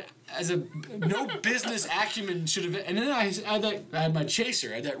it, but no business acumen should have. And then I had my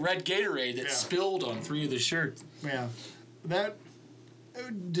chaser. I had that red Gatorade that spilled on 3 of the shirts. Yeah, that.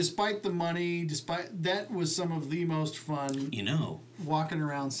 Despite the money, that was some of the most fun. You know, Walking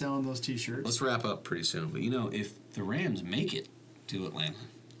around selling those T-shirts. let's wrap up pretty soon. But if the Rams make it to Atlanta,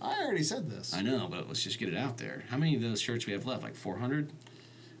 I already said this. I know, but let's just get it out there. How many of those shirts we have left? Like 400?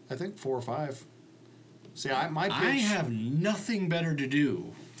 I think 4 or 5. See, my pitch. I have nothing better to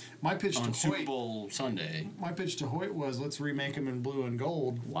do my pitch on to Super Hoyt. Bowl Sunday. My pitch to Hoyt was, let's remake them in blue and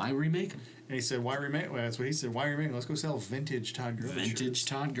gold. Why remake them? And he said, why remake? Well, that's what he said. Why remake? Let's go sell vintage Todd Gurley Vintage shirts.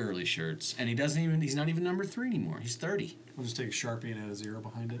 Todd Gurley shirts, and he's not even number 3 anymore. He's 30. We'll just take a Sharpie and add a 0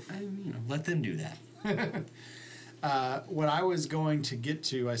 behind it. Let them do that. What I was going to get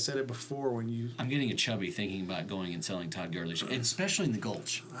to, I said it before when you. I'm getting a chubby thinking about going and selling Todd Gurley shirts, and especially in the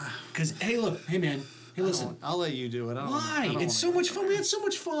Gulch. Because hey man, hey listen. I'll let you do it. I don't Why? I don't It's so wanna much fun. We had so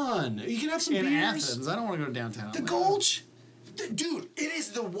much fun. You can have some go. In beers. Athens, I don't want to go downtown. The Gulch? Dude, it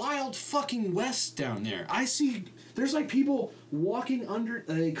is the wild fucking west down there. I see, there's like people walking under,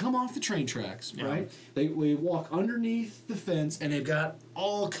 they come off the train tracks, right? They walk underneath the fence and they've got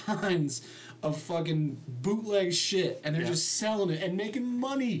all kinds of fucking bootleg shit and they're just selling it and making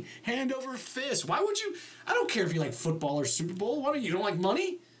money hand over fist. Why would you, I don't care if you like football or Super Bowl. Why don't you don't like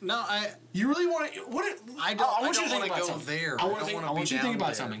money? No, You really want to? I don't wanna go there. I I want don't you wanna to be think down about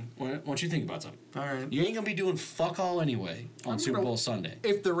there. something. I want you to think about something. All right. You ain't gonna be doing fuck all anyway on Super Bowl Sunday.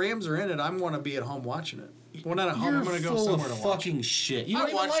 If the Rams are in it, I'm going to be at home watching it. Well, not at home. You're I'm going to go full somewhere of to watch. fucking shit. You I don't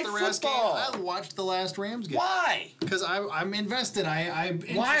even watched like the last football. game. I watched the last Rams game. Why? Because I'm invested. I'm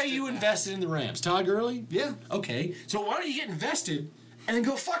Why are interested you in that. invested in the Rams? Todd Gurley? Yeah. Okay, so why don't you get invested and then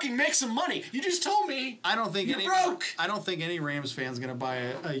go fucking make some money? You just told me I don't think you're any broke. I don't think any Rams fan's going to buy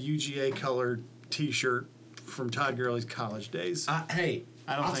a UGA colored T-shirt from Todd Gurley's college days. Hey,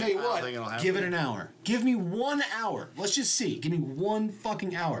 I don't I'll think- tell you I don't what. think it'll happen. Give it an hour. Give me 1 hour. Let's just see. Give me 1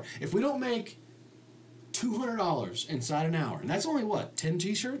 fucking hour. If we don't make $200 inside an hour, and that's only what, 10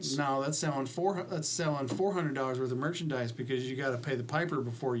 T-shirts? No, that's selling $400 worth of merchandise because you got to pay the piper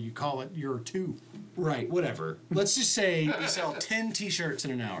before you call it your 2. Right, whatever. Let's just say we sell 10 T-shirts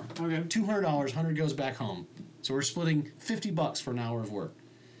in an hour. Okay. $200, 100 goes back home. So we're splitting $50 for an hour of work.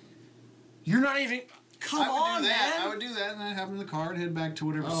 You're not even. Come on, man. I would do that, and I'd hop in the car and head back to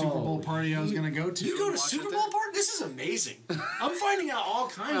whatever Super Bowl party I was going to go to. You go and to watch Super it Bowl there. party? This is amazing. I'm finding out all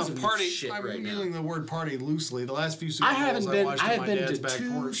kinds of party. shit I'm right now. using the word party loosely. The last few Super I Bowls haven't I been. watched I at have my been dad's to back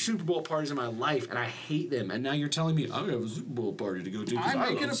 2 porch. Super Bowl parties in my life, and I hate them. And now you're telling me I have a Super Bowl party to go to. 'Cause I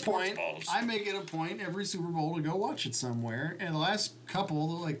make love it a sports point. balls. I make it a point every Super Bowl to go watch it somewhere. And the last couple,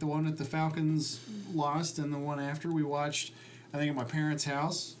 like the one that the Falcons lost, and the one after, we watched. I think at my parents'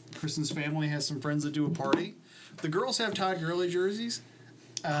 house, Kristen's family has some friends that do a party. The girls have Todd Gurley jerseys.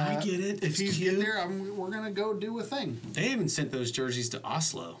 I get it. If you get there, we're gonna go do a thing. They even sent those jerseys to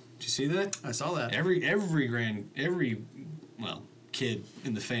Oslo. Did you see that? I saw that. Every kid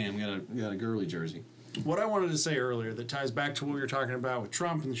in the fam got a Gurley jersey. What I wanted to say earlier that ties back to what we were talking about with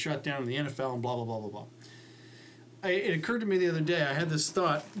Trump and the shutdown of the NFL and blah blah blah blah blah. It occurred to me the other day. I had this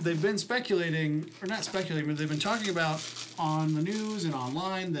thought. They've been speculating, or not speculating, but they've been talking about on the news and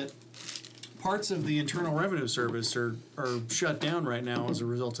online that parts of the Internal Revenue Service are shut down right now as a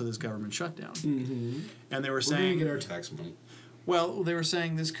result of this government shutdown. Mm-hmm. And they were saying, get our tax money. well, they were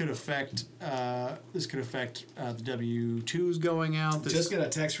saying this could affect the W-2s going out. Just got a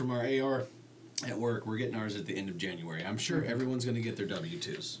text from our AR at work. We're getting ours at the end of January. I'm sure everyone's going to get their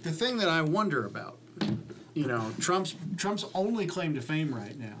W-2s. The thing that I wonder about, Trump's only claim to fame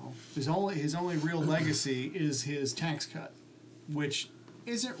right now, his only real legacy is his tax cut, which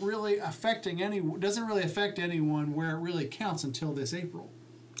doesn't really affect anyone where it really counts until this April.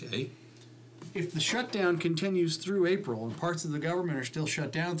 Okay. If the shutdown continues through April and parts of the government are still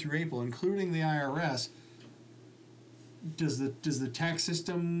shut down through April, including the IRS, does the tax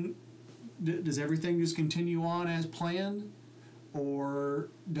system, does everything just continue on as planned, or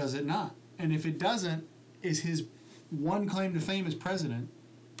does it not? And if it doesn't, is his one claim to fame as president,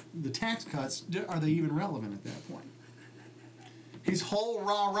 the tax cuts, are they even relevant at that point? His whole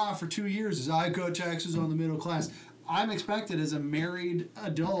rah-rah for 2 years is, I cut taxes on the middle class. I'm expected as a married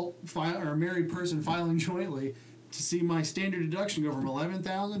adult or a married person filing jointly to see my standard deduction go from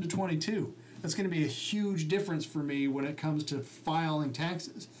 $11,000 to $22,000. That's going to be a huge difference for me when it comes to filing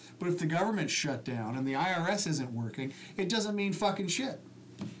taxes. But if the government's shut down and the IRS isn't working, it doesn't mean fucking shit.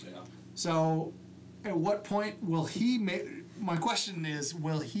 Yeah. So, at what point will he my question is,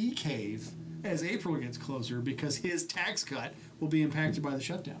 will he cave as April gets closer because his tax cut will be impacted by the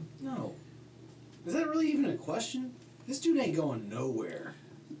shutdown? No. Is that really even a question? This dude ain't going nowhere.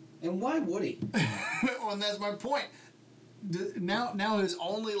 And why would he? Well, and that's my point. Now his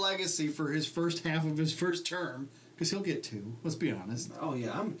only legacy for his first half of his first term, because he'll get 2, let's be honest. Oh,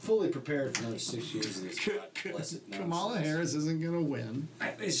 yeah, I'm fully prepared for another 6 years of this. Kamala Harris isn't going to win.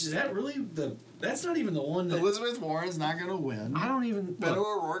 Is that really that's not even the one that... Elizabeth Warren's not going to win. I don't even... Beto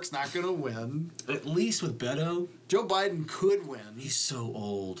O'Rourke's not going to win. At least with Beto, Joe Biden could win. he's so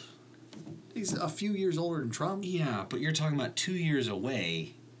old. He's a few years older than Trump. Yeah, but you're talking about 2 years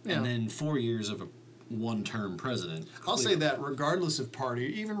away, Yeah. and then 4 years of a one-term president. I'll say that regardless of party,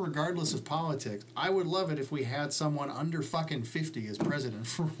 even regardless of politics, I would love it if we had someone under fucking 50 as president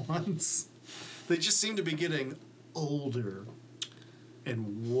for once. They just seem to be getting older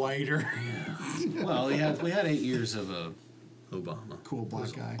and whiter. Yeah. Well, we had 8 years of Obama. Cool black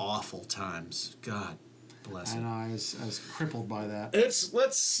Those guy. Awful times. God bless And him. I was crippled by that.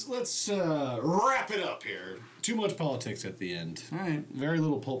 Let's wrap it up here. Too much politics at the end. All right. Very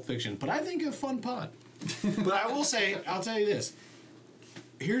little Pulp Fiction, but I think a fun pod. But I will say, I'll tell you this.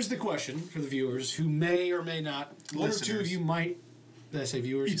 Here's the question for the viewers who may or may not. One or two of you might. Did I say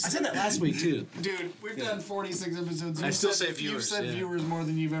viewers? I said that last week too. Dude, we've done 46 episodes. I still say viewers, You've said yeah. viewers more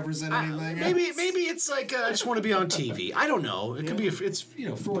than you've ever said anything. Maybe it's like I just want to be on TV. I don't know. It could be. It's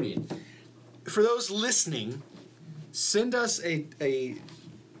Freudian. For those listening, send us a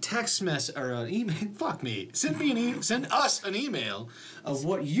text message or an email. Fuck me. Send us an email of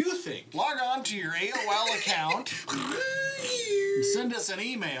what you think. Log on to your AOL account. Send us an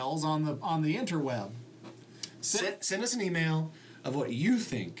emails on the interweb. Send us an email of what you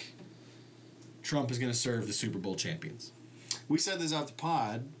think Trump is going to serve the Super Bowl champions. We said this off the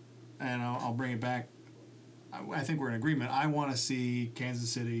pod, and I'll bring it back. I think we're in agreement. I want to see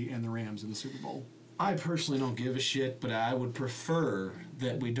Kansas City and the Rams in the Super Bowl. I personally don't give a shit, but I would prefer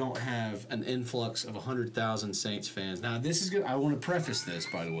that we don't have an influx of 100,000 Saints fans. Now, this is good. I want to preface this,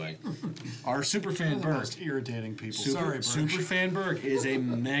 by the way. Our superfan The Berg, most irritating people. Sorry, Berg. superfan Berg is a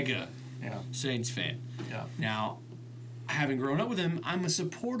mega Yeah. Saints fan. Yeah. Now, having grown up with him, I'm a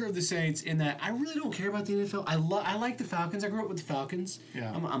supporter of the Saints in that I really don't care about the NFL. I like the Falcons. I grew up with the Falcons.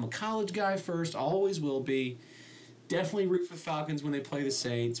 Yeah. I'm a college guy first. Always will be. Definitely root for the Falcons when they play the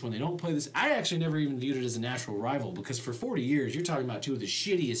Saints. When they don't play this, I actually never even viewed it as a natural rival because for 40 years, you're talking about two of the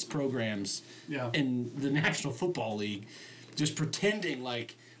shittiest programs in the National Football League, just pretending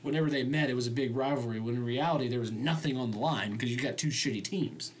like whenever they met, it was a big rivalry, when in reality, there was nothing on the line because you got two shitty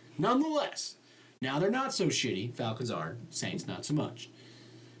teams. Nonetheless, now they're not so shitty. Falcons are. Saints, not so much.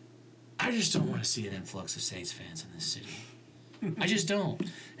 I just don't want to see an influx of Saints fans in this city. I just don't.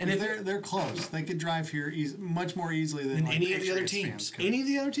 And if they're close, they could drive here much more easily than like, any of the other Patriots teams. fans could. Any of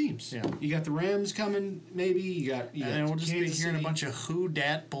the other teams. Yeah. You got the Rams coming, maybe. You got And we'll just be Kansas hearing a City. bunch of who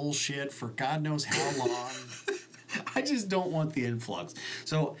dat bullshit for God knows how long. I just don't want the influx.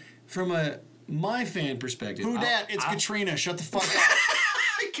 So, from my fan perspective, Who dat? It's Katrina. Shut the fuck up.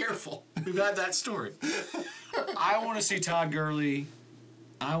 Careful. We've had that story. I want to see Todd Gurley.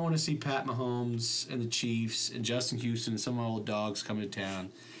 I want to see Pat Mahomes and the Chiefs and Justin Houston and some of my old dogs coming to town.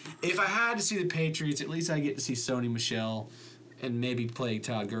 If I had to see the Patriots, at least I get to see Sony Michel and maybe play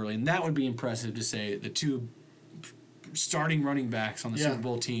Todd Gurley. And that would be impressive to say the two starting running backs on the Super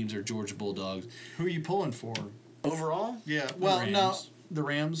Bowl teams are Georgia Bulldogs. Who are you pulling for? Overall? Yeah. Well, Rams. no. The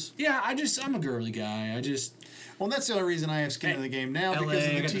Rams. Yeah, I'm a Gurley guy. Well, that's the only reason I have skin in the game now LA, because of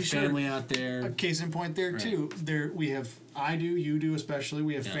I the got the T-shirt. family out there. Case in point there too. There we have. I do. You do especially.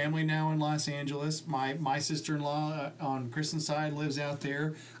 We have family now in Los Angeles. My sister-in-law on Kristen's side lives out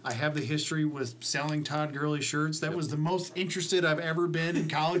there. I have the history with selling Todd Gurley shirts. That was the most interested I've ever been in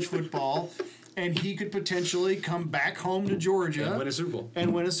college football. And he could potentially come back home to Georgia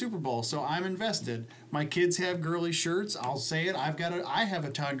And win a Super Bowl. So I'm invested. My kids have Gurley shirts. I'll say it. I have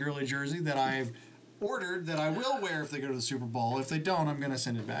a Todd Gurley jersey that I've ordered that I will wear if they go to the Super Bowl. If they don't, I'm gonna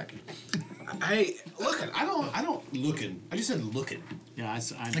send it back. Hey, looking. I don't looking. I just said looking. Yeah,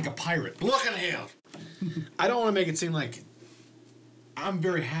 I Like a pirate. Look at him. I don't want to make it seem like I'm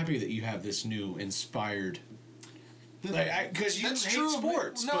very happy that you have this new inspired. Because you That's hate true.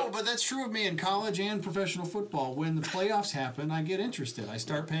 sports. But that's true of me in college and professional football. When the playoffs happen, I get interested. I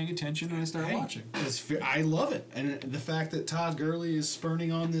start paying attention and I start watching. I love it, and the fact that Todd Gurley is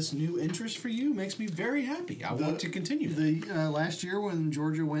spurning on this new interest for you makes me very happy. I want to continue. The last year when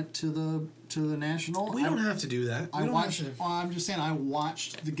Georgia went to the national, We don't have to do that. I watched. Well, I'm just saying, I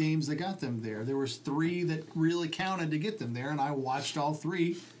watched the games that got them there. There was 3 that really counted to get them there, and I watched all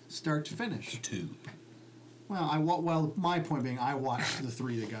 3 start to finish. 2. Well, my point being, I watched the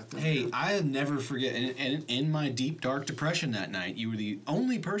 3 that got them. Hey, I'll never forget. And in my deep, dark depression that night, you were the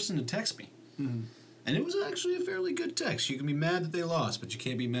only person to text me. Mm-hmm. And it was actually a fairly good text. You can be mad that they lost, but you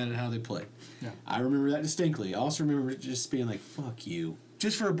can't be mad at how they played. Yeah. I remember that distinctly. I also remember just being like, fuck you.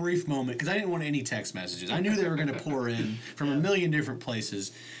 Just for a brief moment, because I didn't want any text messages. I knew they were going to pour in from a million different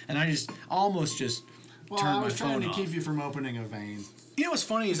places, and I just almost just turned I my was trying phone to off. keep you from opening a vein. You know what's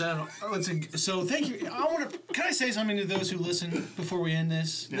funny is so thank you. Can I say something to those who listen before we end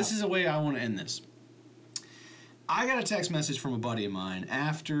this? Yeah. This is a way I want to end this. I got a text message from a buddy of mine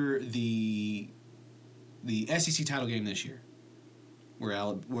after the SEC title game this year,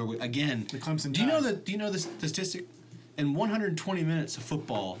 where we, again, The Clemson. do you know the statistic? In 120 minutes of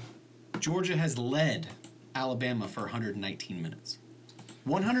football, Georgia has led Alabama for 119 minutes.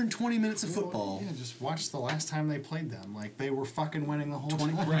 120 minutes of football. Yeah, just watch the last time they played them. Like, they were fucking winning the whole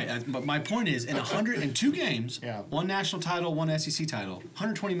time. Right, but my point is, in 102 games, Yeah. one national title, one SEC title,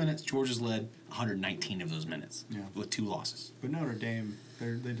 120 minutes, Georgia's led 119 of those minutes with 2 losses. But Notre Dame,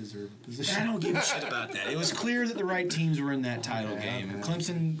 they deserve a position. I don't give a shit about that. It was clear that the right teams were in that title game. okay.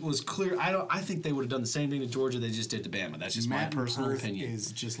 Clemson was clear. I think they would have done the same thing to Georgia they just did to Bama. That's just Matt my personal Perth opinion.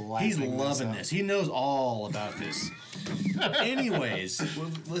 is just laughing He's loving up. this. He knows all about this. Anyways,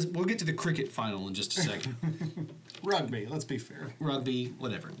 we'll get to the cricket final in just a second. Rugby, let's be fair. Rugby,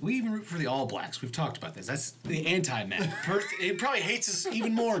 whatever. We even root for the All Blacks. We've talked about this. That's the anti-Matt. Perth, it probably hates us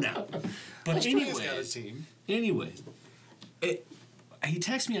even more now. But Australia's got a team. anyways, he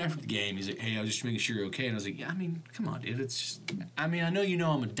texted me after the game. He's like, "Hey, I was just making sure you're okay." And I was like, "Yeah, I mean, come on, dude. It's just, I mean, I know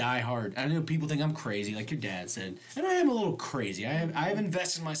I'm a diehard. I know people think I'm crazy, like your dad said, and I am a little crazy. I have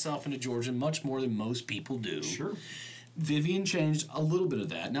invested myself into Georgia much more than most people do. Sure. Vivian changed a little bit of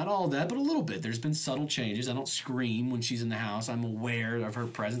that. Not all of that, but a little bit. There's been subtle changes. I don't scream when she's in the house. I'm aware of her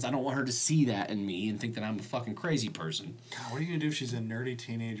presence. I don't want her to see that in me and think that I'm a fucking crazy person. God, what are you going to do if she's a nerdy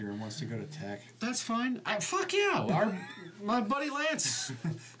teenager and wants to go to tech? That's fine. Fuck yeah. My buddy Lance.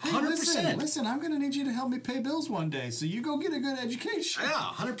 100%. Listen, I'm going to need you to help me pay bills one day, so you go get a good education. Yeah,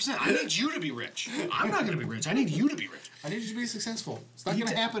 100%. I need you to be rich. I'm not going to be rich. I need you to be rich. I need you to be successful. It's not going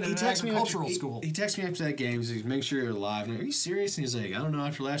to happen in an texted me agricultural school. He texted me after that game. He's like, make sure you're alive. And I'm like, are you serious? And he's like, I don't know.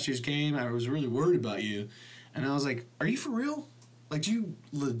 After last year's game, I was really worried about you. And I was like, are you for real? Like, do you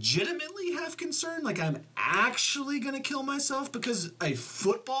legitimately have concern? Like, I'm actually going to kill myself because a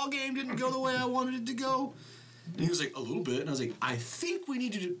football game didn't go the way I wanted it to go? And he was like, a little bit. And I was like, I think we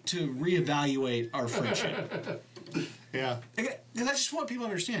need to reevaluate our friendship. Yeah. Because I just want people to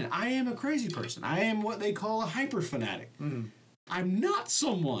understand, I am a crazy person. I am what they call a hyper fanatic. I'm not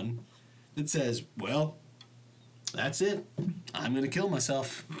someone that says, well, That's it. I'm going to kill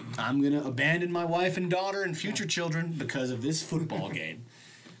myself. I'm going to abandon my wife and daughter and future children because of this football game.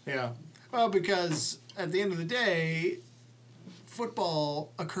 Yeah. Well, because at the end of the day,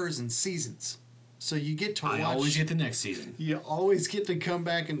 football occurs in seasons. So you get to watch. I always get the next season. You always get to come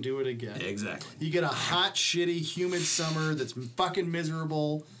back and do it again. Exactly. You get a hot, shitty, humid summer that's fucking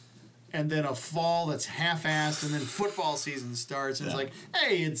miserable, and then a fall that's half-assed, and then football season starts, and it's like,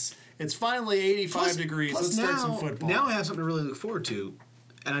 hey, it's finally 85 degrees. Let's start some football. Now I have something to really look forward to,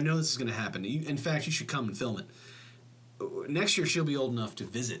 and I know this is going to happen. In fact, you should come and film it. Next year, she'll be old enough to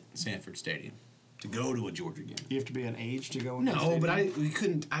visit Sanford Stadium, to go to a Georgia game. You have to be an age to go. No, but I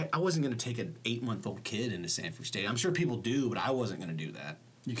wasn't going to take an 8-month-old kid into Sanford Stadium. I'm sure people do, but I wasn't going to do that.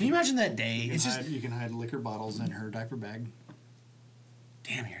 Can you imagine that day? You can hide liquor bottles in her diaper bag.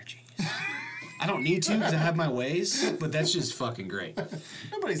 Damn, you're a genius. I don't need to because I have my ways, but that's just fucking great.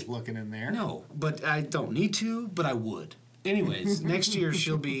 Nobody's looking in there. No, but I don't need to, but I would. Anyways, next year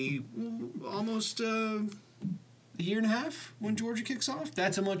she'll be almost a year and a half when Georgia kicks off.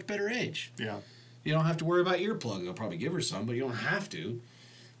 That's a much better age. Yeah. You don't have to worry about earplugging. I'll probably give her some, but you don't have to.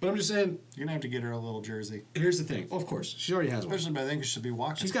 But I'm just saying. You're going to have to get her a little jersey. Here's the thing. Well, of course. She already has one. Especially by then because she'll be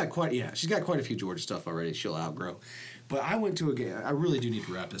walking. She's got quite a few Georgia stuff already she'll outgrow. But I went to a game. I really do need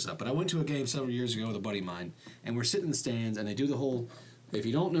to wrap this up. But I went to a game several years ago with a buddy of mine, and we're sitting in the stands, and they do the whole. If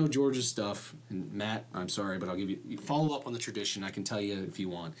you don't know Georgia's stuff, and Matt, I'm sorry, but I'll give you follow up on the tradition. I can tell you if you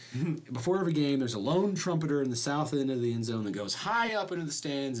want. Before every game, there's a lone trumpeter in the south end of the end zone that goes high up into the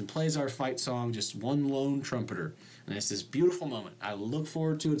stands and plays our fight song. Just one lone trumpeter, and it's this beautiful moment. I look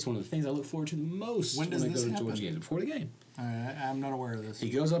forward to it. It's one of the things I look forward to the most when does I this go to happen? Georgia games. Before the game. I'm not aware of this. He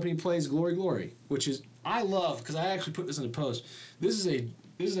goes up and he plays Glory Glory, which is I love because I actually put this in a post. This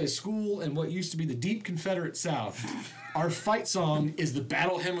is a school in what used to be the deep Confederate South. Our fight song is the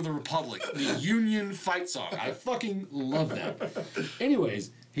Battle Hymn of the Republic, the Union fight song. I fucking love that.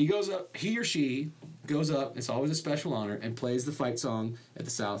 Anyways, he or she goes up, it's always a special honor, and plays the fight song at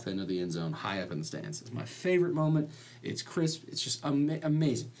the south end of the end zone, high up in the stands. It's my favorite moment. It's crisp. It's just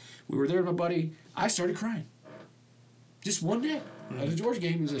amazing. We were there with my buddy. I started crying. Just one day. At a Georgia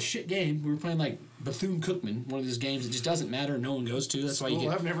game, it was a shit game. We were playing like Bethune-Cookman, one of those games that just doesn't matter, no one goes to. That's why you get.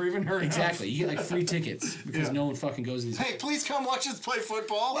 I've never even heard Exactly. You get like free tickets because no one fucking goes to these. Hey, please come watch us play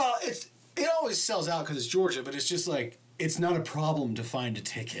football. Well, it always sells out because it's Georgia, but it's just like it's not a problem to find a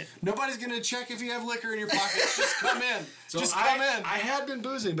ticket. Nobody's gonna check if you have liquor in your pockets. Just come in. So just come in. I had been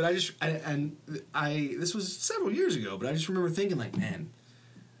boozing, but this was several years ago, but I just remember thinking like, man,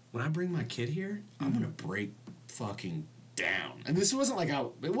 when I bring my kid here, I'm gonna break fucking down. And this wasn't like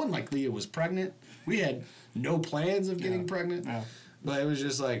it wasn't like Leah was pregnant. We had no plans of getting pregnant. Yeah. But it was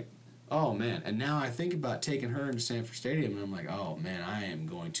just like, oh man. And now I think about taking her into Sanford Stadium and I'm like, oh man, I am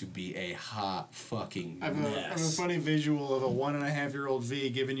going to be a hot fucking mess. I have a funny visual of a 1.5-year-old V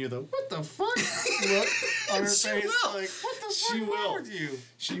giving you the what the fuck look on her face. Will. Like, what the fuck is wrong with you?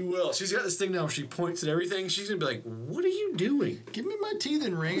 She will. She's got this thing now where she points at everything. She's gonna be like, what are you doing? Give me my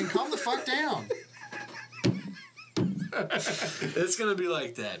teething ring and calm the fuck down. It's gonna be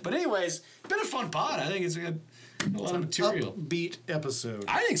like that. But anyways, been a fun pod. I think it's a lot of material. Upbeat episode.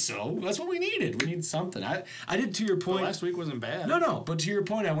 I think so. That's what we needed. We need something. I did to your point. Last week wasn't bad. No. But to your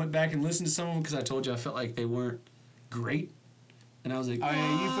point, I went back and listened to some of them because I told you I felt like they weren't great, and I was like, oh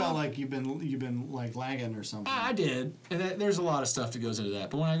yeah, you felt like you've been like lagging or something. I did, and there's a lot of stuff that goes into that.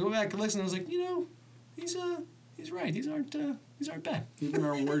 But when I go back and listen, I was like, he's right. These aren't bad. Even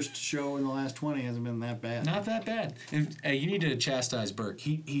our worst show in the last 20 hasn't been that bad. Not that bad. And you need to chastise Burke.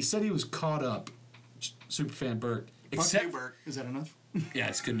 He said he was caught up, Superfan Burke. Fuck you, Burke. Is that enough? Yeah,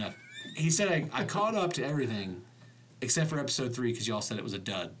 it's good enough. He said I caught up to everything except for episode 3 because y'all said it was a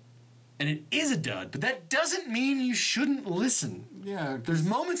dud. And it is a dud, but that doesn't mean you shouldn't listen. Yeah. There's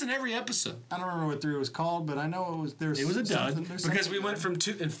moments in every episode. I don't remember what 3 was called, but I know it was. It was a dud because we went from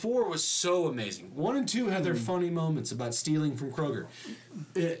 2 and 4 was so amazing. 1 and 2 had their funny moments about stealing from Kroger.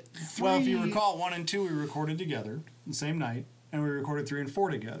 Well, if you recall, 1 and 2 we recorded together the same night, and we recorded 3 and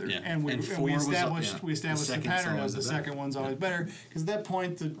 4 together. Yeah. And we established the pattern of the second one's always better because at that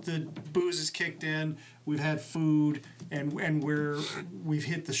point the booze is kicked in. We've had food and we've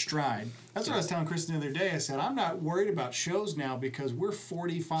hit the stride. That's what I was telling Kristen the other day. I said I'm not worried about shows now because we're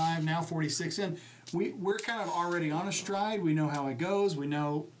 45 now, 46 in. We're kind of already on a stride. We know how it goes. We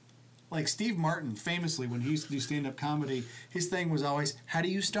know. Like Steve Martin, famously, when he used to do stand-up comedy, his thing was always, "How do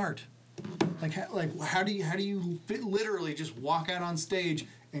you start? How do you literally just walk out on stage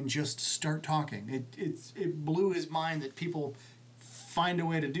and just start talking?" It blew his mind that people find a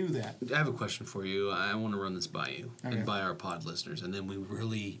way to do that. I have a question for you. I want to run this by you and by our pod listeners, and then we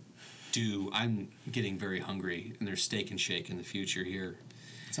really I'm getting very hungry, and there's Steak and Shake in the future here.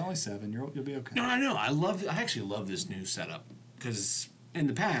 It's only 7. You'll be okay. No, I know. I actually love this new setup because in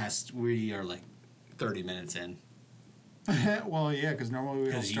the past we are like 30 minutes in. Well, yeah, because normally we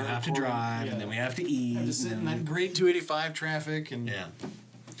don't Because you start have to recording. drive, Yeah. and then we have to eat. have to sit in and that then great 285 traffic and yeah.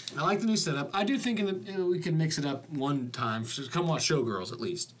 I like the new setup. I do think we could mix it up one time. Come watch Showgirls at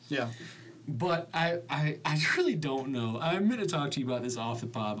least. yeah. But I really don't know. I meant to talk to you about this off the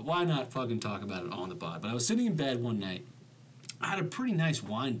pod, but why not fucking talk about it on the pod? But I was sitting in bed one night. I had a pretty nice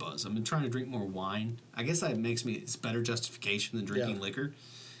wine buzz. I've been trying to drink more wine. I guess it's better justification than drinking liquor,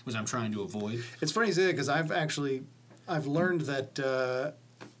 which I'm trying to avoid. It's funny you say that because I've learned that I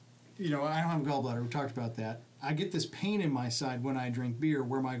don't have gallbladder. We've talked about that. I get this pain in my side when I drink beer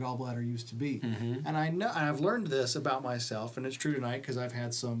where my gallbladder used to be, and I've learned this about myself, and it's true tonight because I've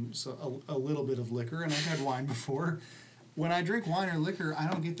had a little bit of liquor and I've had wine before. When I drink wine or liquor, I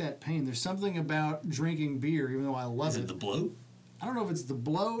don't get that pain. There's something about drinking beer, even though I love Is it the bloat? I don't know if it's the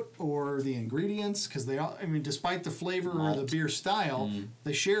bloat or the ingredients, because despite the flavor Malt. or the beer style,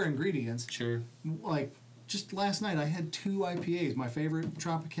 they share ingredients. Sure. Like, just last night, I had 2 IPAs, my favorite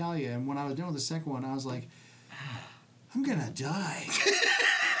Tropicalia, and when I was done with the second one, I was like, I'm gonna die.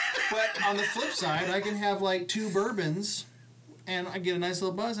 But on the flip side, I can have like 2 bourbons, and I get a nice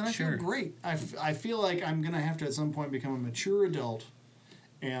little buzz, and I feel great. I feel like I'm gonna have to at some point become a mature adult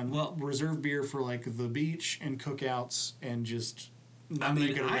and reserve beer for like the beach and cookouts and just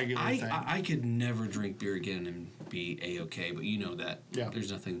make it a regular thing. I could never drink beer again and be A-okay, but you know that. Yeah.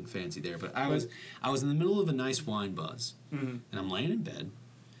 There's nothing fancy there. But I was in the middle of a nice wine buzz, and I'm laying in bed,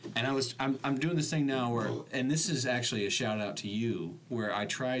 and I'm doing this thing now where, and this is actually a shout out to you, where I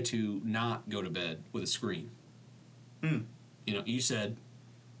try to not go to bed with a screen. You said,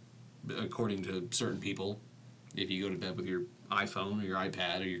 according to certain people, if you go to bed with your iPhone or your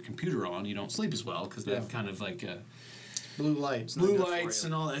iPad or your computer on, you don't sleep as well because that kind of like blue lights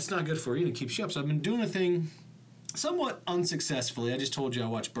and all that. It's not good for you and it keeps you up. So I've been doing a thing somewhat unsuccessfully. I just told you I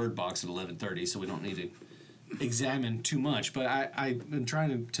watch Bird Box at 11:30, so we don't need to examine too much. But I've been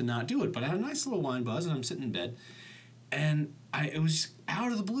trying to not do it. But I had a nice little wine buzz and I'm sitting in bed, and it was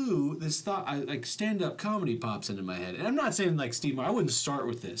out of the blue. This thought, like stand-up comedy, pops into my head. And I'm not saying like Steve Martin. I wouldn't start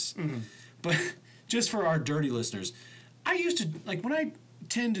with this, but just for our dirty listeners, I used to like when I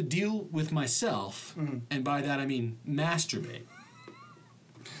tend to deal with myself, and by that I mean masturbate.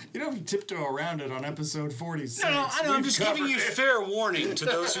 You don't have to tiptoe around it on episode 46. No, I know. I'm just giving you fair warning to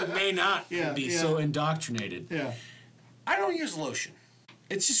those who may not be so indoctrinated. Yeah. I don't use lotion.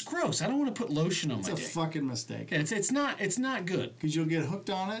 It's just gross. I don't want to put lotion on my dick. It's a fucking mistake. It's not good. Because you'll get hooked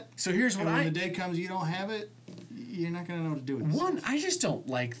on it. So here's what and when the day comes you don't have it, you're not going to know what to do with it. One, I just don't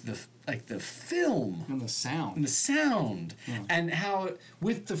like the film. And the sound. And the sound. Yeah. And how,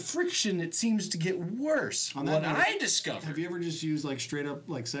 with the friction, it seems to get worse. On that note, I discovered. Have you ever just used, like, straight up,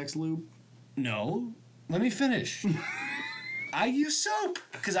 like, sex lube? No. Let me finish. I use soap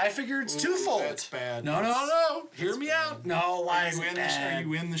because I figure it's twofold. That's bad. No. Hear me out. No, why is it bad? Are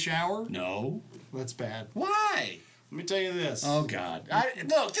you in the shower? No. That's bad. Why? Let me tell you this. Oh, God.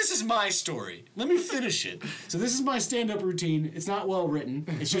 Look, this is my story. Let me finish it. So this is my stand-up routine. It's not well written.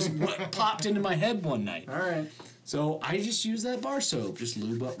 It's just what popped into my head one night. All right. So I just use that bar soap. Just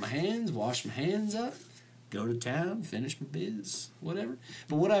lube up my hands, wash my hands up, go to town, finish my biz, whatever.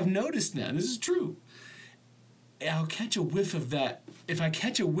 But what I've noticed now, and this is true, I'll catch a whiff of that. If I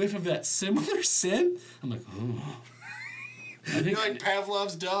catch a whiff of that similar scent, I'm like, oh. You're like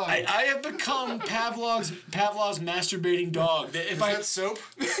Pavlov's dog. I have become Pavlov's masturbating dog. Is that soap?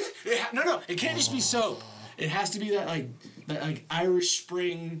 No. It can't just be soap. It has to be that Irish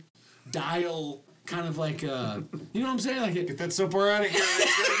Spring dial kind of like you know what I'm saying? Like get that soap out of here.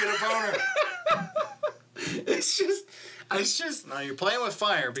 It's gonna get a boner. It's just. Now you're playing with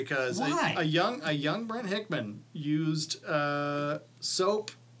fire because why? a young Brent Hickman used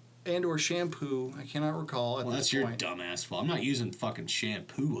soap and or shampoo. I cannot recall at this point. That's your dumbass fault. I'm not using fucking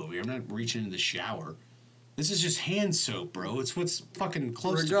shampoo over here. I'm not reaching into the shower. This is just hand soap, bro. It's what's fucking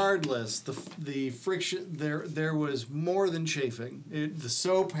close. Regardless, the friction there was more than chafing. The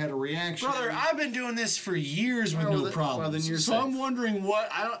soap had a reaction. Brother, I've been doing this for years with no problems. Well, then you're so safe. I'm wondering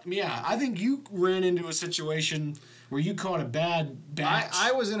what I think you ran into a situation where you caught a bad batch.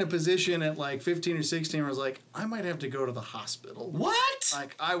 I was in a position at like 15 or 16 where I was like, I might have to go to the hospital. What?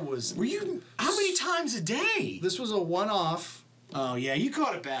 Like I was. Were you? How many times a day? This was a one-off. Oh yeah, you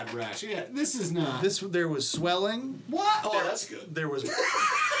caught a bad rash. Yeah, this is not. There was swelling. What? Oh, that's good. There was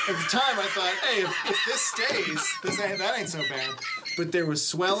At the time, I thought, hey, if this stays, that ain't so bad. But there was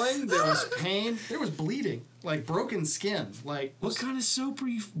swelling, there was pain, there was bleeding, like broken skin. Like What kind of soap were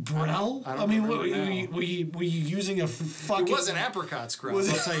you? Brel? I don't remember were now. you using a fucking? It wasn't apricot scrub, I'll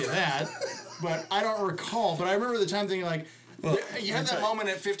tell you that. But I don't recall. But I remember the time thinking like, you had that moment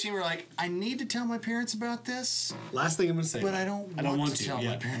at 15 where you're like, I need to tell my parents about this, Last thing I'm gonna say, but I don't want to tell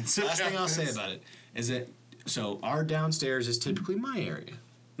my parents. Last thing about I'll say this. about it is that our downstairs is typically my area,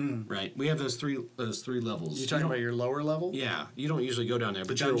 right? We have those three levels. You talking about your lower level? Yeah, you don't usually go down there,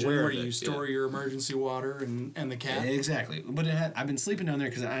 but you're Dungeon aware where of it. you store your emergency water and the cat. Exactly, but I've been sleeping down there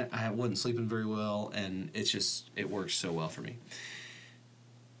because I wasn't sleeping very well, and it works so well for me.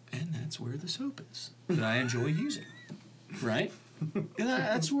 And that's where the soap is that I enjoy using, right? And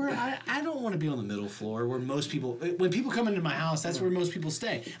that's where I don't want to be on the middle floor where most people, when people come into my house, that's where most people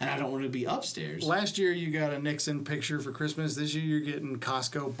stay, and I don't want to be upstairs. Last year you got a Nixon picture for Christmas. This year you're getting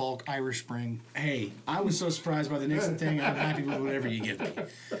Costco bulk Irish Spring. Hey, I was so surprised by the Nixon thing. I'm happy with whatever you give me.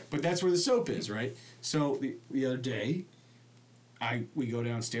 But that's where the soap is, right? So the other day, we go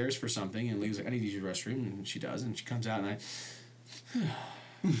downstairs for something, and Lee's like, I need to use your restroom, and she does, and she comes out, and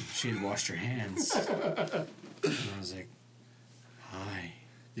she had washed her hands. And I was like, hi.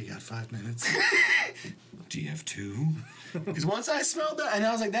 You got 5 minutes. Do you have 2? Because once I smelled that, and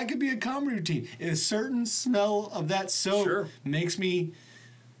I was like, that could be a comedy routine. A certain smell of that soap makes me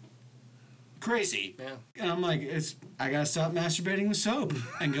crazy. Yeah. And I'm like, I gotta stop masturbating with soap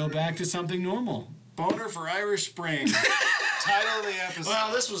and go back to something normal. Boner for Irish Spring. Title of the episode.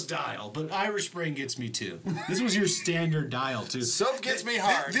 Well, this was Dial, but Irish Spring gets me too. This was your standard Dial too. Soap gets me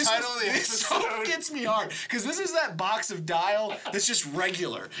hard. Title of the episode. Soap gets me hard because this is that box of Dial that's just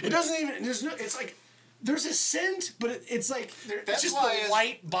regular. It doesn't even. It's like there's a scent, but it's like it's just the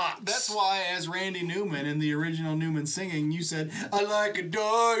white box. That's why, as Randy Newman in the original Newman singing, you said, I like a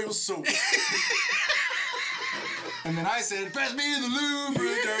Dial soap. And then I said, pass me the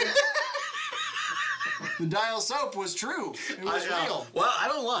lubricant. The Dial soap was true. It was real. Well, I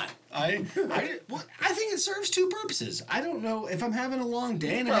don't lie. I think it serves 2 purposes. I don't know if I'm having a long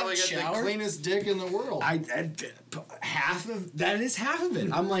day and I haven't Probably got the showered. cleanest dick in the world. Half of that is half of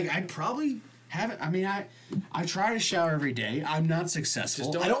it. I'm like, I'd probably haven't. I mean, I try to shower every day. I'm not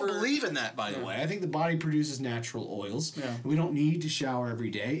successful. Just I don't don't believe in that, by the way. I think the body produces natural oils. Yeah. We don't need to shower every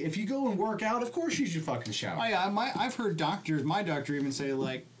day. If you go and work out, of course you should fucking shower. Oh yeah, I've heard my doctor even say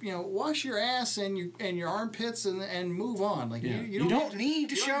like, wash your ass and your armpits and move on. Like you don't need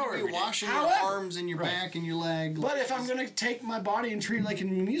to shower You every don't day. washing However, your arms and your back and your leg. But if I'm gonna take my body and treat it like an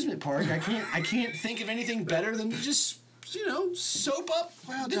amusement park, I can't think of anything better than to just soap up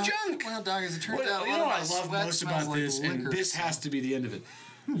the junk. Well, Doc, as it turns out, You know what I love most about this, and this has to be the end of it.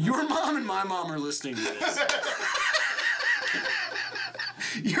 Your mom and my mom are listening to this.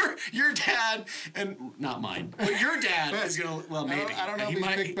 Your dad, and not mine, but your dad is gonna. Well, maybe. I don't know if he's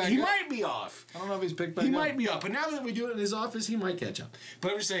picked back He up. might be off. I don't know if he's picked back He up. might be up, but now that we do it in his office, he might catch up.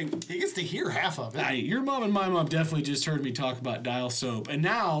 But I'm just saying, He gets to hear half of it. your mom and my mom definitely just heard me talk about Dial soap, and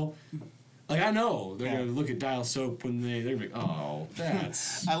now. Like, I know they're going to look at Dial soap when they're like, oh,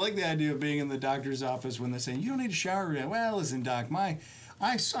 that's... I like the idea of being in the doctor's office when they're saying, you don't need to shower every day. Well, listen, Doc,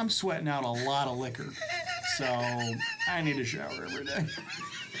 I'm sweating out a lot of liquor, so I need to shower every day.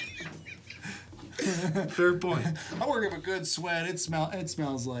 Fair point. I work up a good sweat. It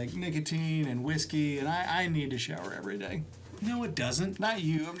smells like nicotine and whiskey, and I need to shower every day. No, it doesn't. Not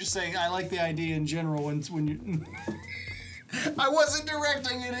you. I'm just saying I like the idea in general when you... I wasn't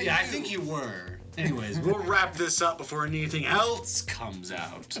directing it at you. Yeah, I think you were. Anyways, we'll wrap this up before anything else comes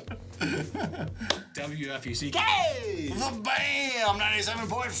out. WFUC. Hey! The BAM!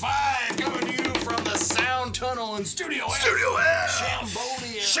 97.5 coming to you from the Sound Tunnel in Studio F. Studio F!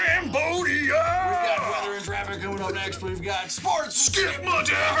 Cambodia. We've got Cambodia! weather and traffic coming up next. We've got sports. Skip my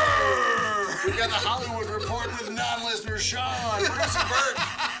dagger! We've got the Hollywood Report with non-listener Sean.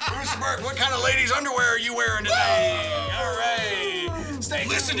 Producer Bert, what kind of ladies' underwear are you wearing today? All right. Stay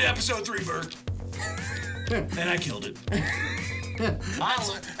Listen to episode 3, Bert. And I killed it.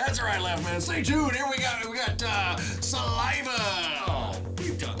 That's all right, left man. Stay tuned. Here we got saliva. Oh,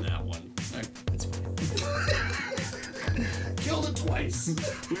 we've done that one. That's fine. Killed it twice.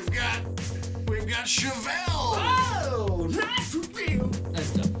 We've got Chevelle. Oh, not for real.